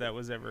waist that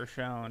was ever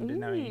shown.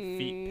 Didn't have any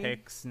feet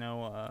pics,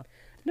 no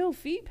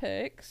feet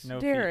pics. No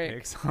Derek. feet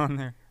pics on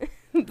there.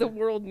 The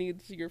world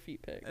needs your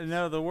feet pics.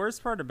 No, the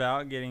worst part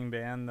about getting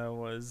banned though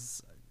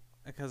was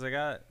because I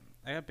got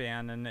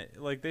banned, and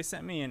they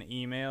sent me an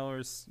email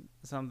or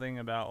something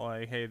about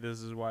like, hey,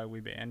 this is why we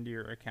banned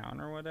your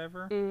account or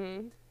whatever.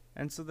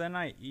 And so then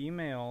I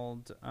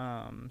emailed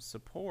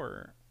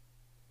support,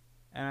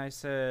 and I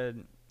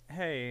said,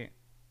 hey,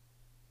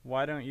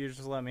 why don't you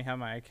just let me have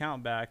my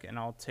account back, and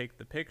I'll take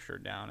the picture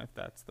down if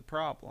that's the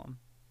problem.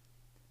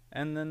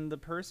 And then the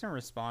person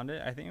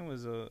responded. I think it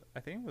was a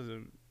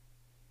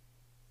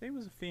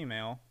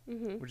female,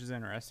 which is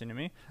interesting to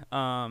me.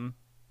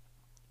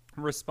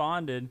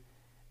 Responded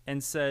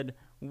and said,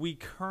 we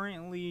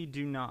currently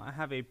do not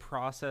have a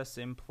process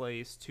in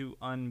place to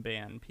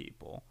unban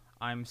people.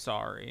 I'm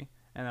sorry.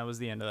 And that was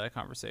the end of that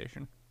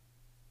conversation.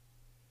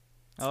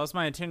 I lost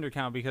my Tinder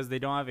account because they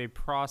don't have a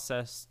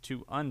process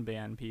to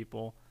unban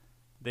people.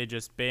 They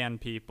just ban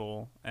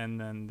people, and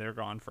then they're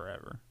gone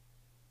forever.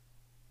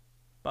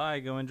 Bye.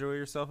 Go enjoy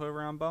yourself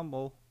over on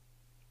Bumble.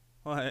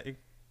 Like.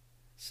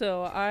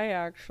 So I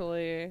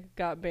actually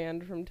got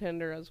banned from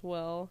Tinder as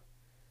well.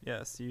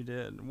 Yes, you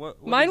did.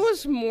 What Mine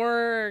was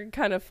more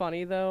kind of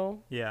funny,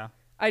 though. Yeah.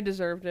 I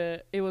deserved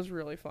it. It was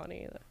really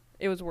funny.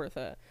 It was worth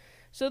it.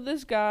 So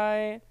this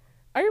guy,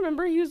 I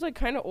remember he was like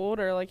kind of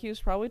older. Like he was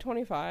probably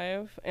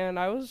 25, and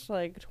I was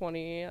like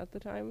 20 at the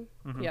time.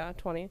 Yeah,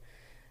 20.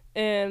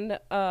 And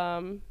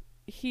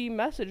he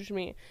messaged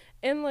me,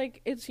 and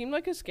like it seemed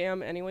like a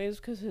scam anyways,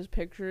 because his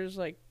pictures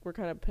like were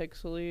kind of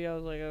pixely. I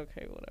was like,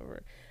 okay,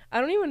 whatever.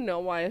 I don't even know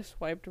why I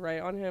swiped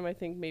right on him. I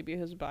think maybe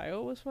his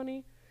bio was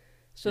funny.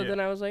 So then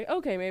I was like,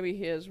 okay, maybe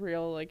he is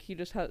real. Like, he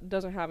just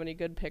doesn't have any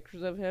good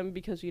pictures of him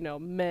because, you know,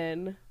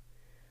 men.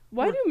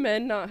 Why do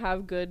men not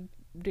have good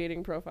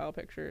dating profile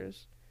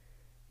pictures?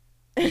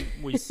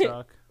 We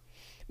suck.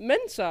 Men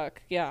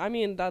suck. Yeah, I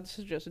mean, that's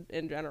just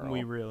in general.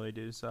 We really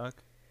do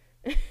suck.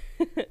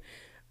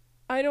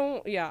 I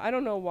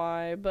don't know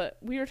why, but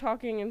we were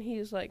talking and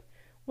he's like,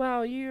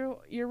 wow,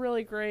 you're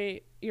really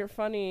great, you're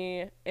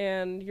funny,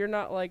 and you're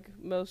not like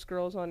most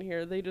girls on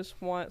here. They just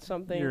want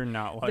something. You're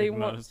not like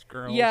most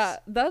girls. Yeah,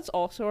 that's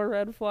also a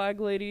red flag,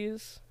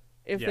 ladies.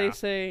 If they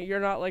say you're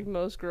not like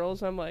most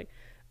girls, I'm like,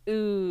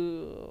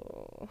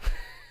 ooh.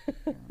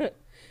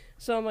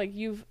 So I'm like,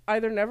 you've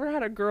either never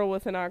had a girl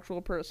with an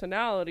actual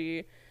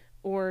personality,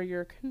 or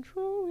you're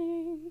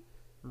controlling.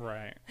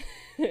 Right.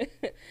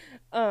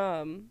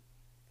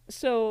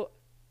 So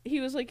he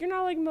was like, you're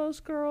not like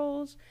most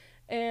girls,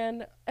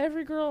 and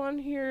every girl on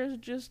here is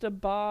just a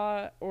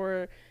bot,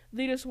 or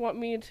they just want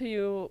me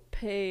to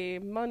pay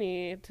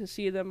money to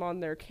see them on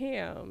their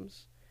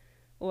cams.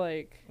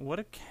 Like, what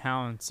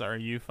accounts are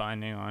you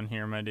finding on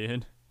here, my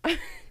dude?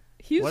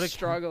 He's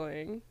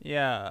struggling.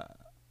 Yeah.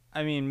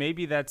 I mean,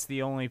 maybe that's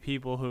the only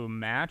people who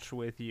match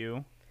with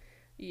you.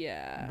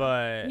 Yeah.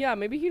 But yeah,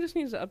 maybe he just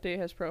needs to update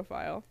his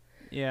profile.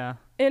 Yeah.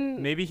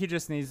 And maybe he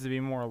just needs to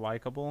be more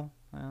likable.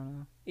 I don't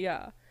know.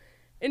 Yeah.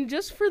 And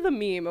just for the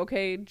meme,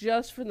 okay?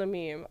 Just for the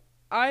meme.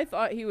 I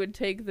thought he would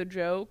take the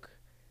joke.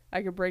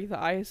 I could break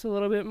the ice a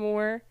little bit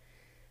more.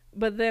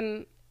 But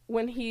then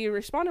when he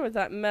responded with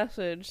that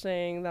message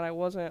saying that I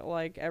wasn't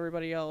like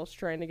everybody else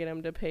trying to get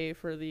him to pay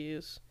for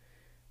these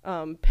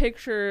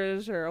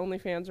pictures or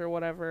OnlyFans or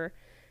whatever,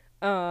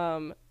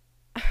 my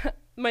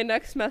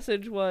next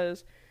message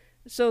was,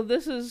 so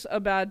this is a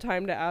bad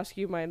time to ask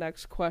you my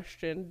next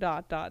question, ...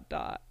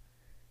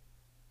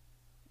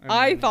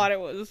 I thought it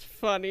was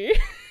funny.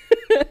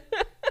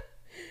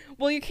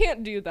 Well, you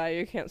can't do that.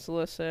 You can't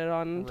solicit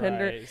on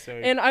Tinder. So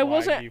and I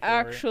wasn't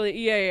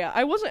actually,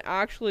 I wasn't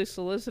actually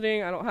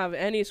soliciting. I don't have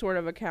any sort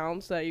of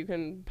accounts that you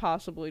can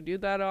possibly do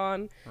that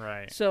on.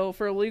 Right. So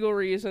for legal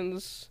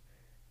reasons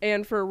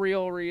and for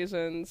real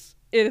reasons,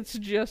 it's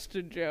just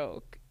a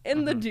joke.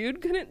 And the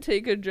dude couldn't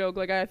take a joke.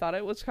 Like, I thought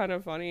it was kind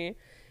of funny.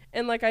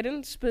 And, like, I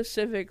didn't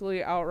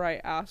specifically outright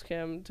ask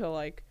him to,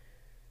 like,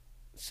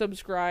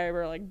 subscribe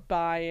or, like,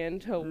 buy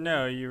into...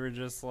 No, you were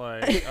just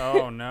like,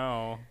 oh,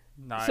 no.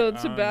 So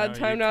it's a bad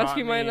time to ask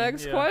you my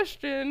next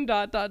question, ...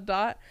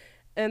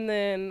 And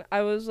then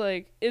I was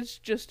like, it's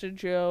just a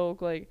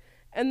joke. Like,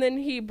 and then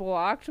he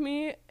blocked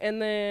me. And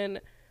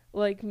then,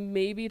 like,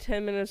 maybe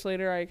 10 minutes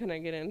later, I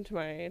couldn't get into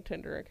my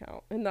Tinder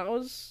account. And that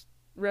was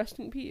rest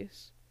in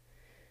peace.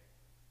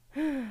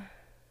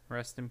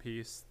 Rest in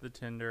peace, the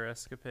Tinder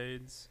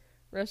escapades.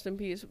 Rest in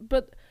peace.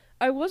 But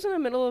I was in the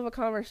middle of a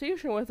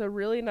conversation with a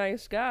really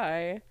nice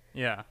guy.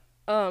 Yeah.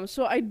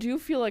 So I do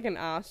feel like an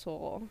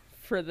asshole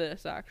for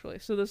this, actually.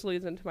 So this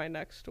leads into my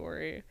next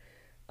story.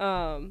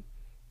 So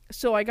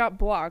I got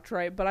blocked,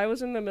 right? But I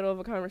was in the middle of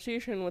a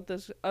conversation with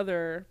this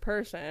other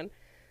person.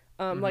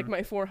 Like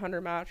my 400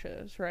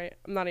 matches, right?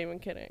 I'm not even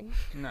kidding.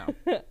 No.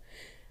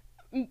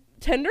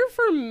 Tinder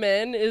for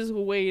men is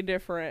way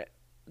different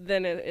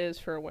than it is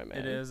for women.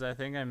 It is. I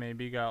think I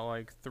maybe got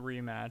like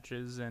 3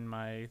 matches in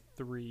my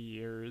 3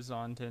 years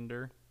on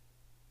Tinder.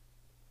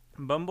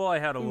 Bumble, I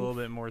had a little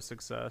bit more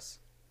success.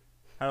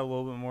 Had a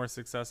little bit more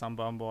success on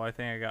Bumble. I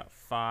think I got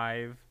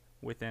 5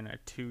 within a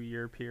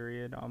 2-year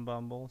period on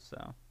Bumble.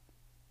 So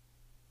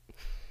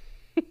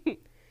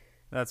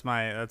that's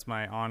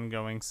my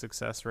ongoing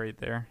success rate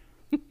there.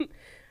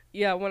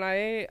 Yeah, when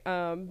I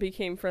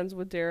became friends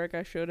with Derek,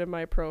 I showed him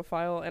my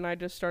profile and I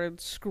just started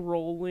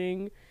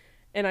scrolling.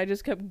 And I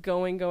just kept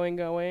going.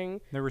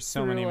 There were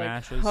so many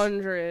matches.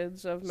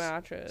 Hundreds of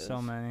matches.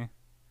 So many.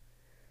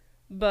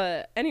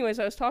 But anyways,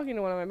 I was talking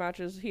to one of my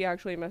matches. He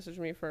actually messaged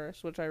me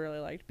first, which I really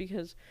liked.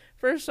 Because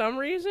for some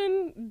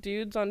reason,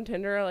 dudes on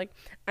Tinder are like,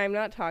 I'm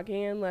not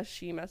talking unless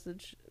she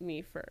messaged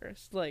me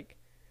first. Like,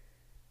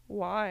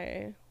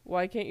 why?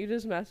 Why can't you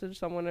just message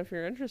someone if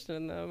you're interested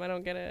in them? I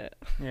don't get it.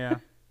 Yeah.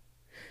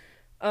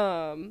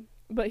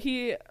 But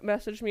he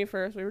messaged me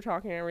first. We were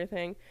talking and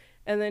everything.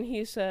 And then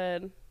he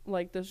said...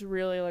 like this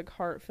really like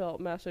heartfelt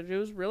message. It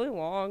was really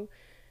long,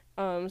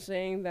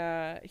 saying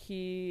that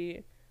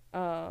he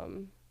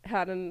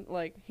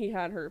he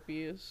had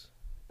herpes.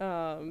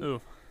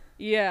 Oof.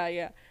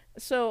 Yeah.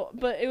 So,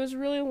 but it was a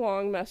really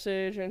long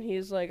message, and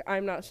he's like,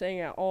 I'm not saying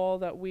at all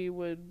that we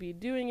would be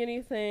doing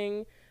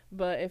anything,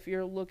 but if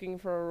you're looking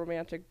for a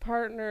romantic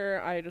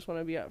partner, I just want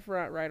to be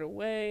upfront right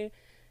away,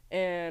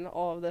 and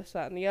all of this,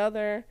 that, and the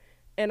other.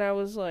 And I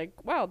was like,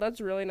 wow, that's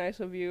really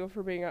nice of you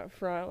for being up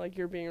front. Like,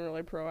 you're being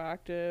really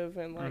proactive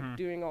and, like,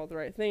 doing all the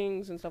right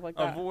things and stuff like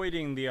that.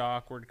 Avoiding the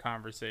awkward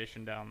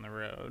conversation down the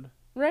road.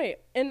 Right.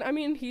 And, I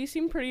mean, he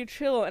seemed pretty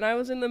chill. And I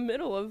was in the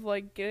middle of,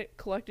 like,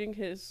 collecting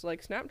his,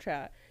 like,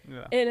 Snapchat.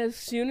 Yeah. And as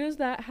soon as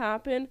that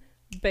happened,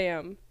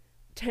 bam,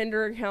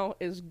 Tinder account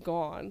is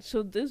gone.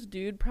 So this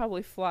dude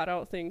probably flat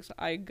out thinks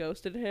I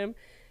ghosted him.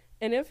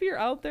 And if you're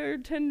out there,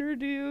 Tinder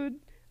dude,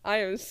 I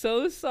am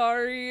so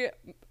sorry.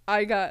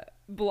 I got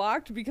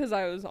blocked because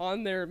I was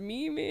on there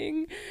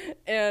memeing,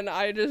 and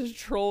I just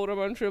trolled a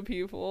bunch of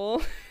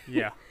people.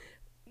 Yeah.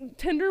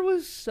 Tinder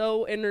was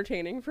so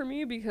entertaining for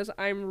me because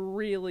I'm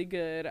really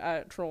good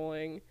at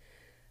trolling.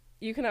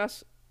 You can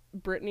ask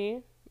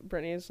Brittany.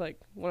 Brittany is like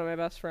one of my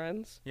best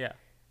friends. Yeah.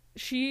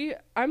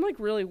 I'm like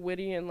really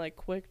witty and like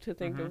quick to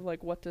think of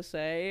like what to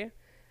say,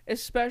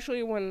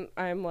 especially when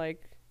I'm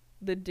like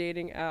the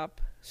dating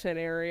app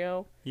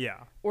scenario.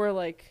 Yeah. Or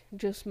like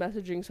just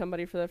messaging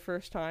somebody for the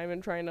first time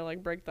and trying to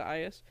like break the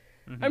ice.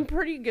 I'm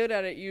pretty good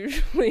at it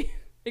usually,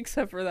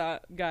 except for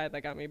that guy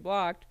that got me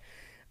blocked.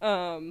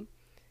 And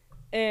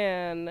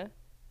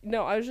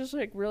no, I was just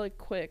like really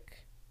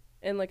quick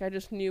and like I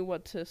just knew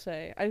what to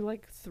say. I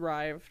like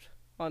thrived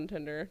on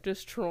Tinder,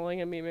 just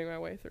trolling and memeing my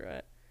way through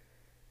it.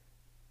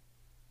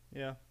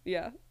 Yeah.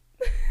 Yeah.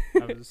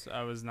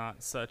 I was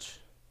not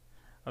such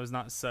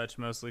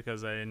mostly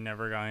because I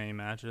never got any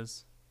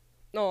matches.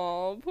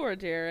 Oh, poor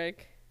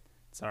Derek.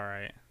 It's all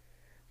right.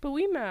 But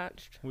we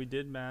matched. We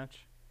did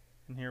match,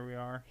 and here we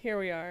are. Here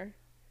we are.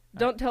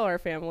 Don't tell our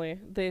family.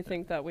 They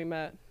think that we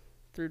met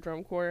through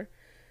drum corps.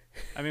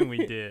 I mean,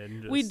 we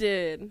did. We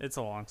did. It's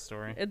a long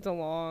story. It's a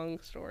long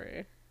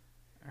story.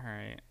 All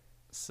right.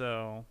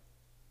 So,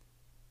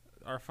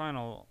 our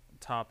final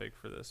topic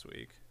for this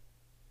week.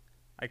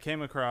 I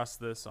came across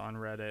this on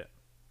Reddit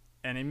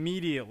and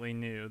immediately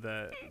knew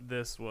that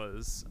this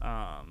was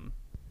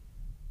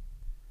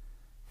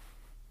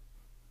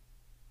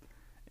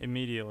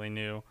immediately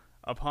knew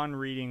upon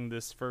reading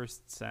this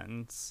first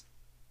sentence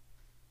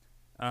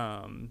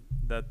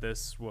that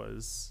this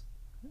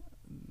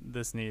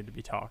needed to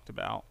be talked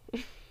about.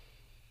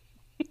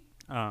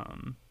 I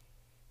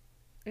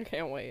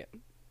can't wait.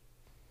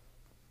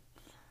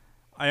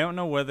 I don't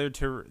know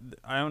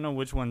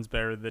which one's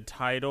better, the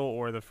title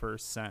or the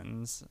first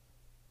sentence.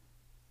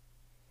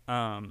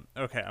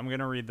 Okay, I'm going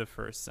to read the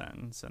first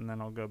sentence and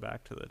then I'll go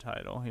back to the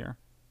title here.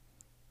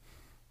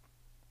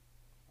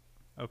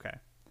 Okay.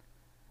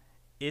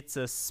 It's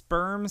a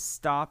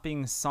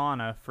sperm-stopping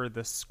sauna for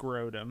the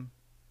scrotum.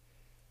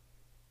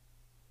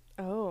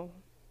 Oh.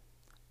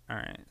 All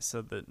right,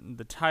 so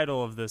the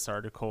title of this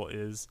article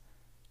is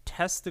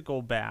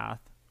Testicle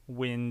Bath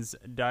Wins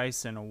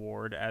Dyson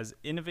Award as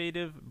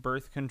Innovative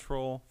Birth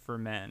Control for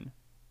Men.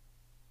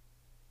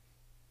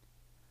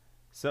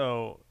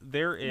 So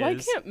there is... Why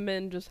can't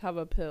men just have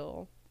a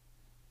pill?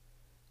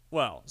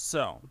 Well,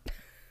 so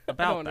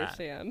about I don't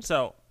understand.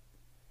 So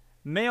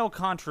male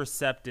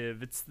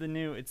contraceptive, it's the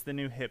new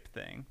hip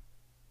thing.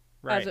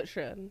 Right. As it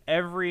should.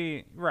 I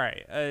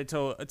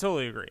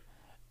totally agree.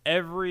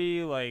 There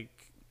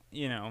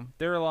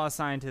are a lot of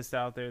scientists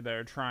out there that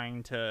are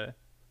trying to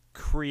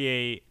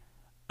create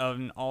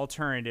an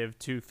alternative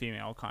to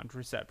female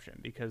contraception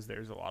because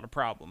there's a lot of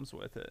problems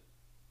with it.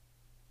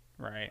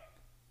 Right?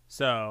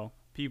 So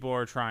people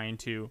are trying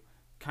to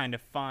kind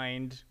of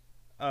find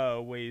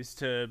ways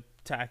to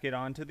tack it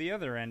onto the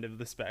other end of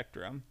the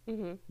spectrum.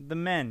 Mm-hmm. The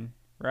men,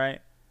 right?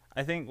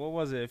 I think, what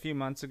was it, a few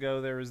months ago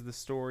there was the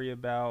story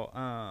about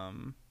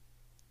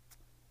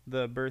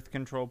the birth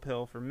control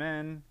pill for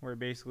men where it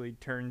basically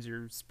turns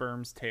your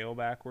sperm's tail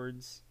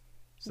backwards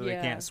so they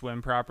can't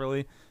swim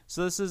properly.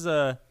 So this is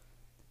a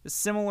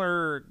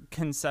similar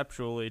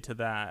conceptually to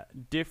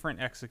that,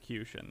 different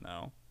execution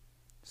though.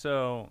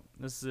 So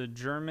this is a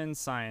German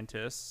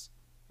scientist.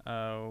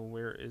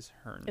 Where is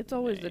her name? It's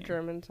always the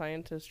German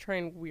scientists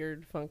trying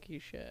weird, funky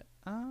shit.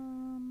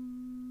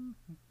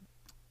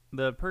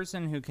 The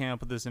person who came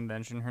up with this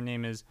invention, her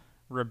name is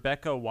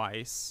Rebecca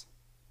Weiss.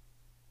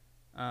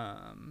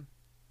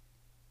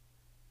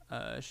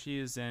 She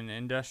is an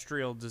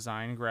industrial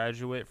design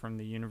graduate from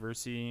the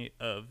University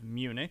of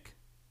Munich.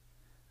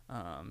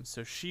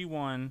 So she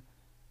won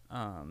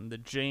the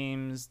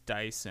James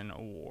Dyson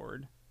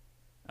Award,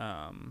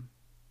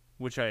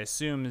 which I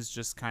assume is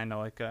just kind of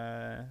like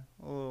a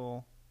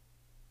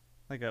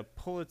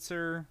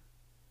Pulitzer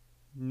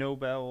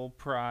Nobel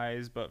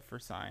Prize, but for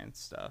science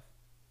stuff.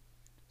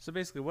 So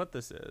basically what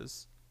this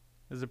is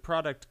a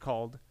product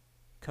called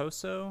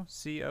COSO,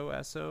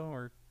 C-O-S-O,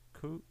 or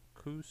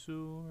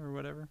Kusu, or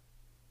whatever.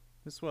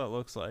 This is what it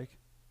looks like.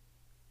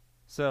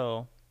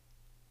 So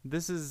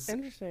this is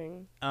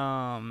interesting.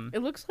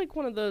 It looks like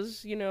one of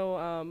those,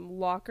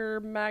 locker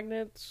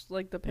magnets,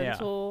 like the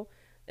pencil,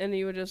 and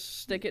you would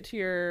just stick it to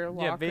your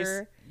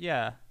locker.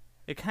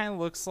 It kind of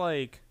looks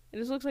like... It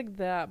just looks like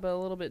that, but a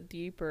little bit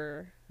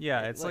deeper.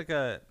 Yeah, it's like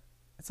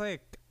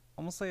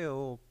almost like a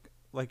little,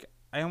 like,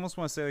 I almost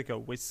want to say like a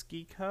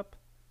whiskey cup,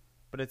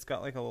 but it's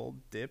got like a little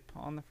dip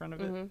on the front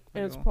of it. Mm-hmm.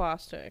 And it's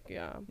plastic,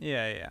 yeah.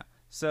 Yeah.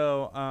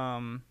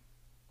 So,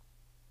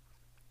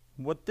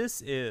 what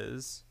this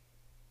is,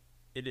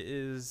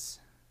 it's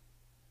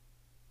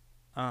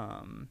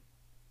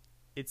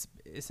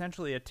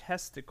essentially a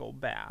testicle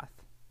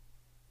bath.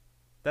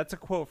 That's a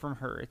quote from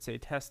her. It's a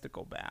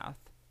testicle bath.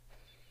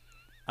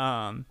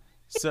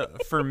 So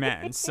for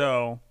men.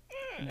 So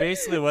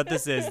basically what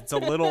this is, it's a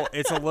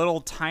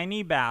little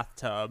tiny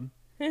bathtub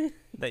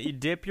that you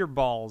dip your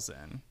balls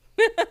in.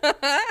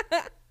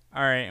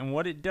 All right, and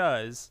what it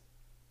does,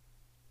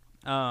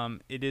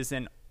 it is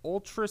an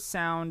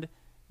ultrasound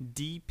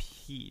deep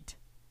heat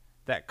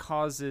that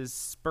causes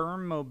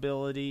sperm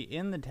mobility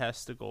in the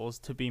testicles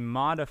to be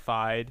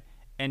modified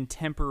and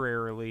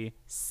temporarily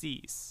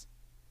cease.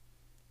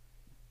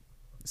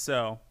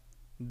 So,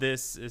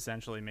 this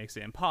essentially makes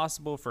it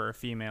impossible for a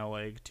female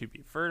egg to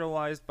be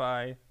fertilized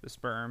by the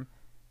sperm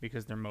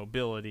because their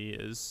mobility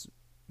is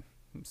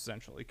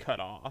essentially cut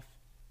off,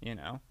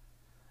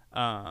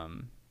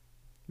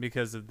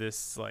 because of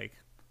this, like,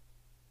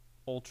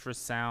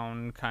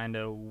 ultrasound kind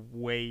of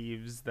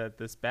waves that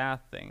this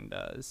bath thing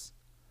does.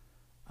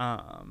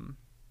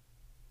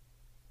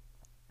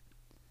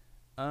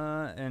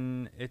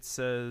 And it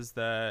says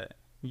that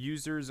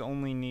users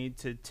only need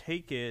to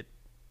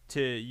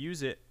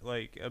use it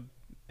like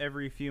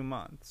every few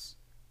months.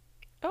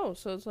 Oh,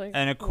 so it's like,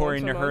 and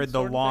according to her,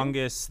 the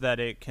longest that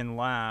it can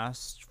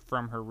last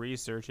from her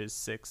research is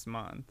 6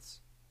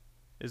 months.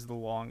 Is the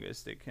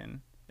longest it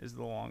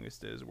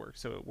has worked.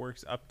 So it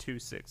works up to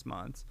 6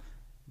 months,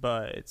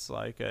 but it's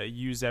like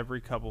use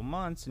every couple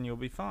months and you'll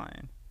be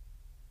fine.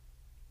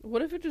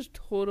 What if it just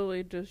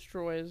totally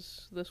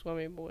destroys the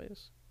swimming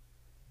boys?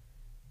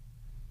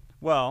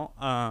 Well,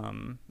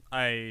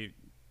 it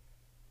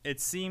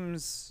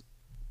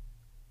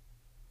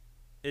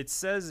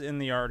says in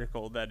the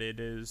article that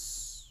it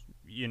is,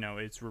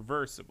 it's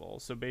reversible.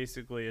 So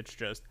basically it's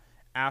just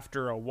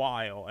after a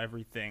while,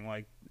 everything,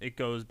 like, it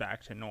goes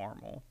back to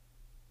normal.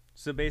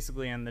 So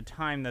basically in the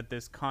time that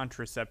this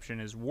contraception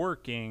is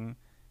working,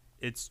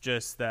 it's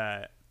just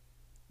that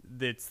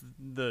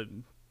the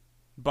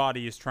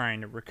body is trying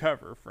to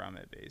recover from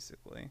it,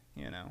 basically,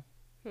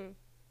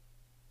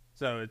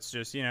 So it's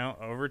just,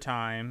 over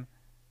time,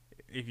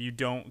 if you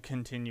don't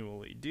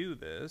continually do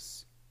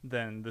this,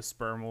 then the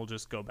sperm will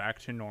just go back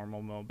to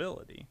normal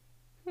mobility.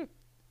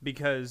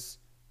 Because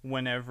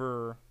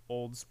whenever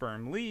old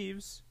sperm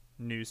leaves,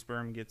 new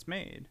sperm gets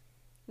made.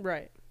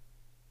 Right.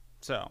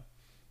 So,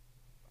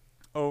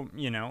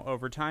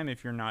 over time,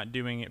 if you're not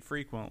doing it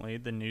frequently,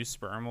 the new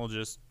sperm will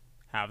just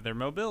have their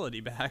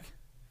mobility back.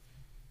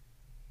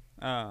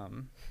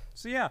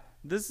 So yeah,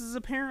 this is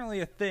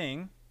apparently a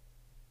thing.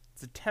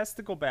 It's a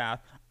testicle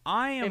bath.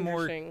 I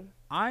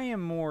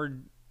am more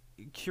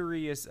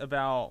curious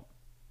about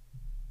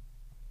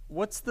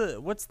what's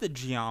the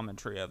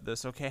geometry of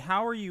this. Okay,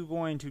 how are you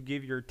going to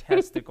give your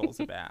testicles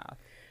a bath?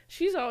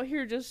 She's out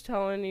here just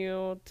telling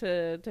you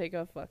to take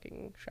a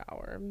fucking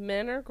shower.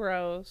 Men are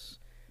gross.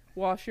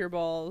 Wash your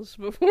balls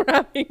before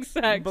having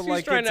sex. But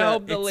she's trying to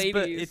help the ladies.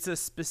 But it's a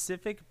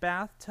specific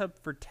bathtub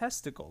for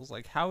testicles.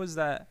 Like, how is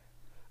that?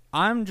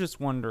 I'm just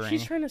wondering.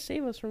 She's trying to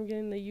save us from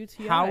getting the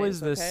UTIs. How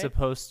is this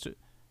supposed to?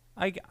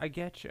 I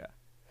get you,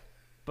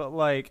 but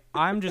like,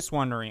 I'm just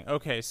wondering.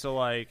 Okay, so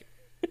like,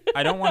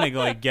 I don't want to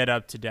like get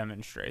up to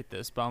demonstrate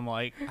this, but I'm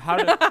like, how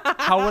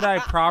would I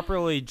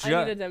properly I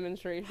need a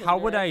demonstration. How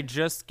would I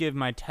just give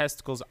my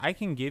testicles? I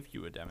can give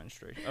you a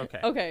demonstration. Okay.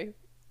 Okay.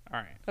 All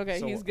right. Okay,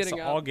 so, he's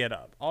getting up. I'll get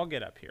up. I'll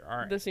get up here. All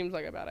right. This seems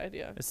like a bad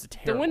idea. It's a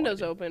terrible The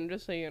window's idea. open,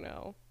 just so you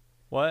know.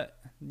 What?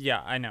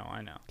 Yeah, I know.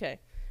 Okay.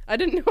 I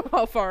didn't know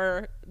how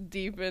far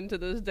deep into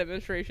this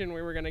demonstration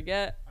we were going to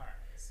get. All right,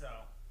 so.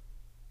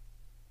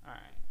 All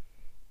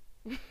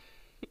right.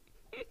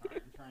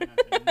 I'm trying not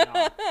to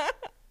knock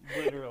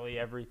literally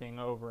everything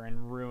over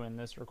and ruin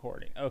this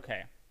recording.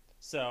 Okay,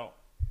 so.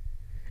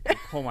 I'll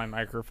pull my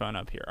microphone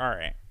up here. All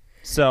right.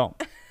 So.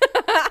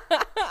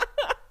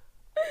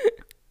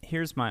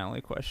 Here's my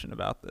only question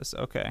about this.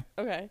 Okay.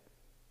 Okay.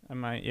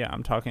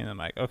 I'm talking to the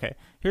mic. Okay.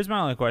 Here's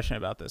my only question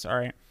about this. All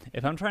right.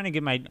 If I'm trying to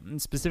give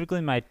specifically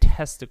my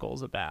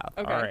testicles a bath.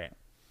 Okay. All right.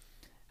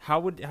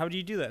 How do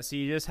you do that? So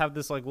you just have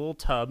this like little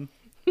tub.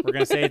 We're going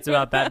to say it's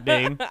about that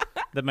big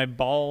that my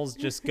balls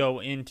just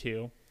go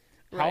into.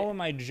 Right. How am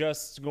I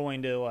just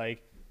going to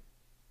like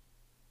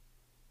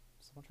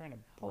someone trying to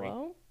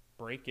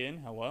break in?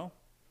 Hello?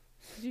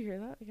 Did you hear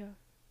that? Yeah.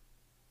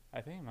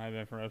 I think it might have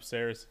been from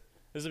upstairs.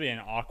 This would be an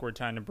awkward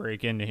time to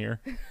break into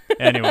here.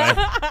 Anyway,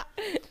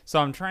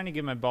 so I'm trying to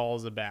give my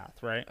balls a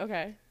bath, right?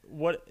 Okay.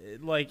 What,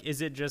 like,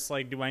 is it just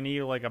like, do I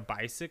need like a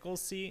bicycle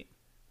seat?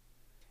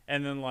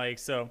 And then like,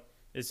 so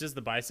it's just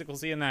the bicycle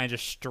seat and then I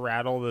just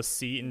straddle the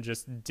seat and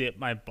just dip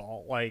my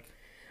ball, like.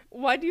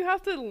 Why do you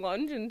have to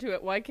lunge into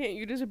it? Why can't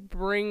you just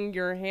bring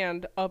your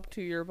hand up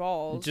to your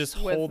balls? Just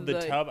hold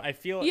the tub? I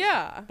feel.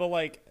 Yeah. But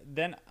like,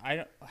 then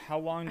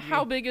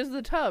how big is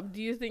the tub?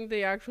 Do you think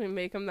they actually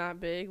make them that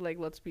big? Like,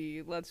 let's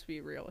be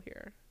real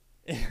here.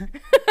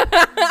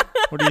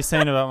 What are you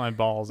saying about my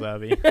balls,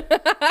 Abby?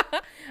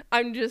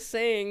 I'm just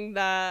saying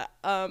that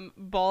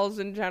balls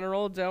in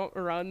general don't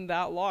run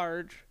that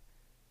large.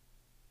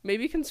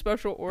 Maybe you can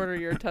special order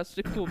your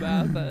testicle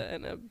bath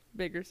in a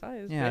bigger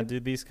size. Yeah, babe. do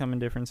these come in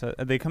different sizes?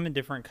 They come in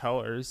different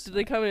colors. Do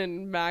they come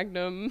in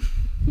Magnum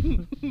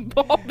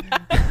ball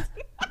baths?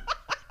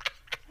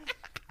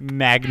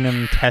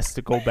 Magnum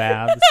testicle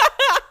baths.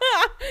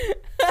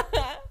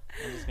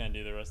 I'm just going to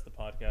do the rest of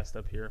the podcast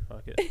up here.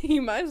 Fuck it.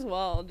 You might as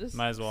well.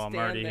 I'm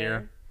already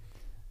here.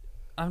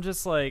 I'm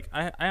just like,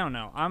 I don't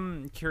know.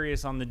 I'm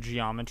curious on the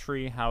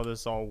geometry, how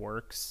this all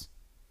works.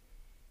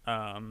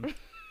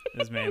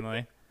 Is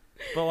mainly.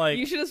 But like,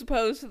 you should just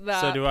post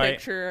that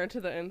picture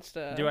to the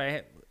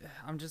Insta.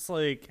 I'm just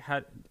like,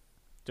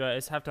 do I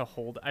just have to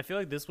hold? I feel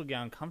like this would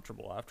get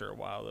uncomfortable after a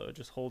while, though.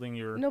 Just holding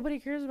your. Nobody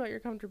cares about your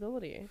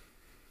comfortability.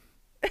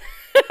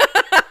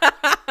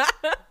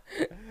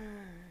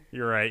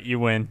 You're right. You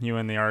win. You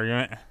win the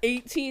argument.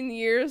 18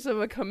 years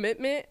of a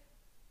commitment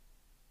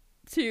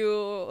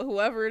to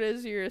whoever it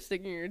is you're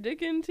sticking your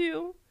dick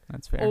into.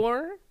 That's fair.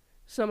 Or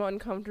some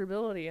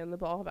uncomfortability in the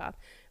ball bath.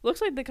 Looks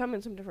like they come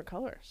in some different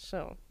colors,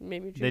 so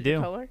maybe choose the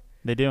color.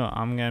 They do.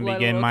 I'm gonna be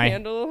getting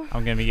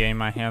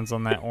my hands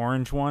on that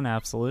orange one.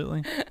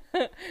 Absolutely.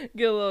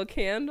 Get a little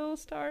candle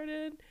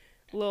started.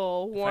 A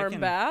little warm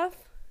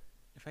bath.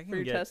 If I can for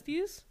your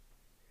testes.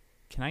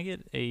 Can I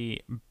get a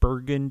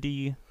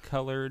burgundy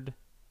colored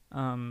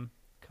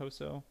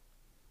Koso?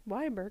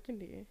 Why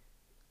burgundy?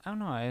 I don't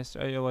know. I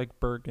like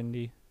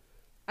burgundy.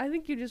 I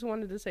think you just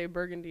wanted to say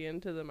burgundy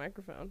into the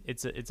microphone.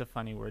 It's a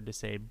funny word to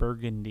say,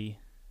 burgundy.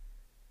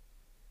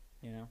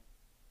 You know?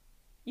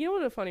 You know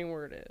what a funny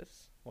word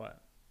is?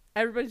 What?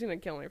 Everybody's going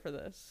to kill me for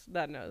this.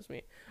 That knows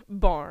me.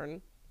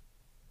 Barn.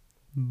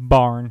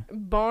 Barn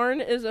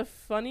is a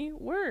funny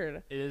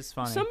word. It is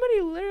funny.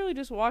 Somebody literally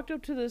just walked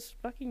up to this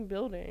fucking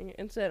building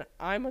and said,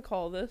 I'm going to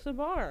call this a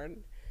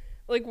barn.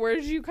 Like, where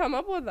did you come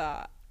up with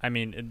that? I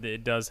mean,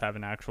 it does have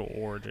an actual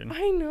origin.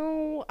 I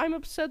know. I'm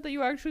upset that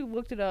you actually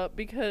looked it up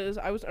because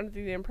I was under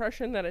the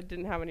impression that it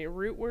didn't have any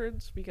root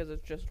words because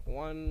it's just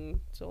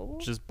one syllable.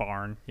 Just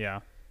barn,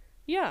 yeah.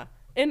 Yeah.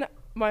 And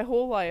my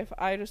whole life,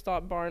 I just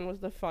thought barn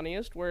was the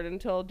funniest word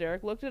until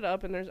Derek looked it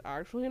up and there's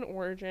actually an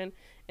origin,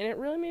 and it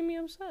really made me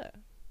upset.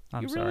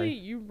 I'm sorry.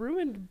 You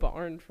ruined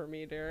barn for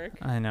me, Derek.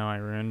 I know I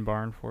ruined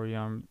barn for you.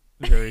 I'm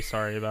very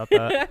sorry about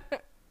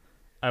that.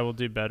 I will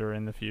do better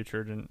in the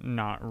future to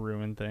not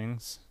ruin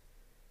things.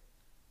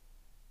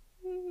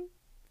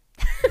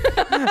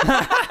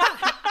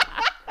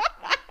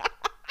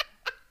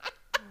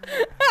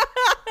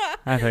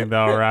 I think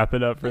that'll wrap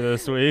it up for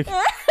this week.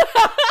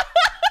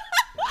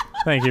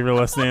 Thank you for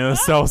listening to the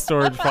Self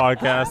Storage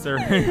Podcast,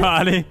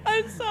 everybody.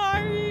 I'm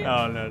sorry.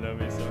 Oh, no.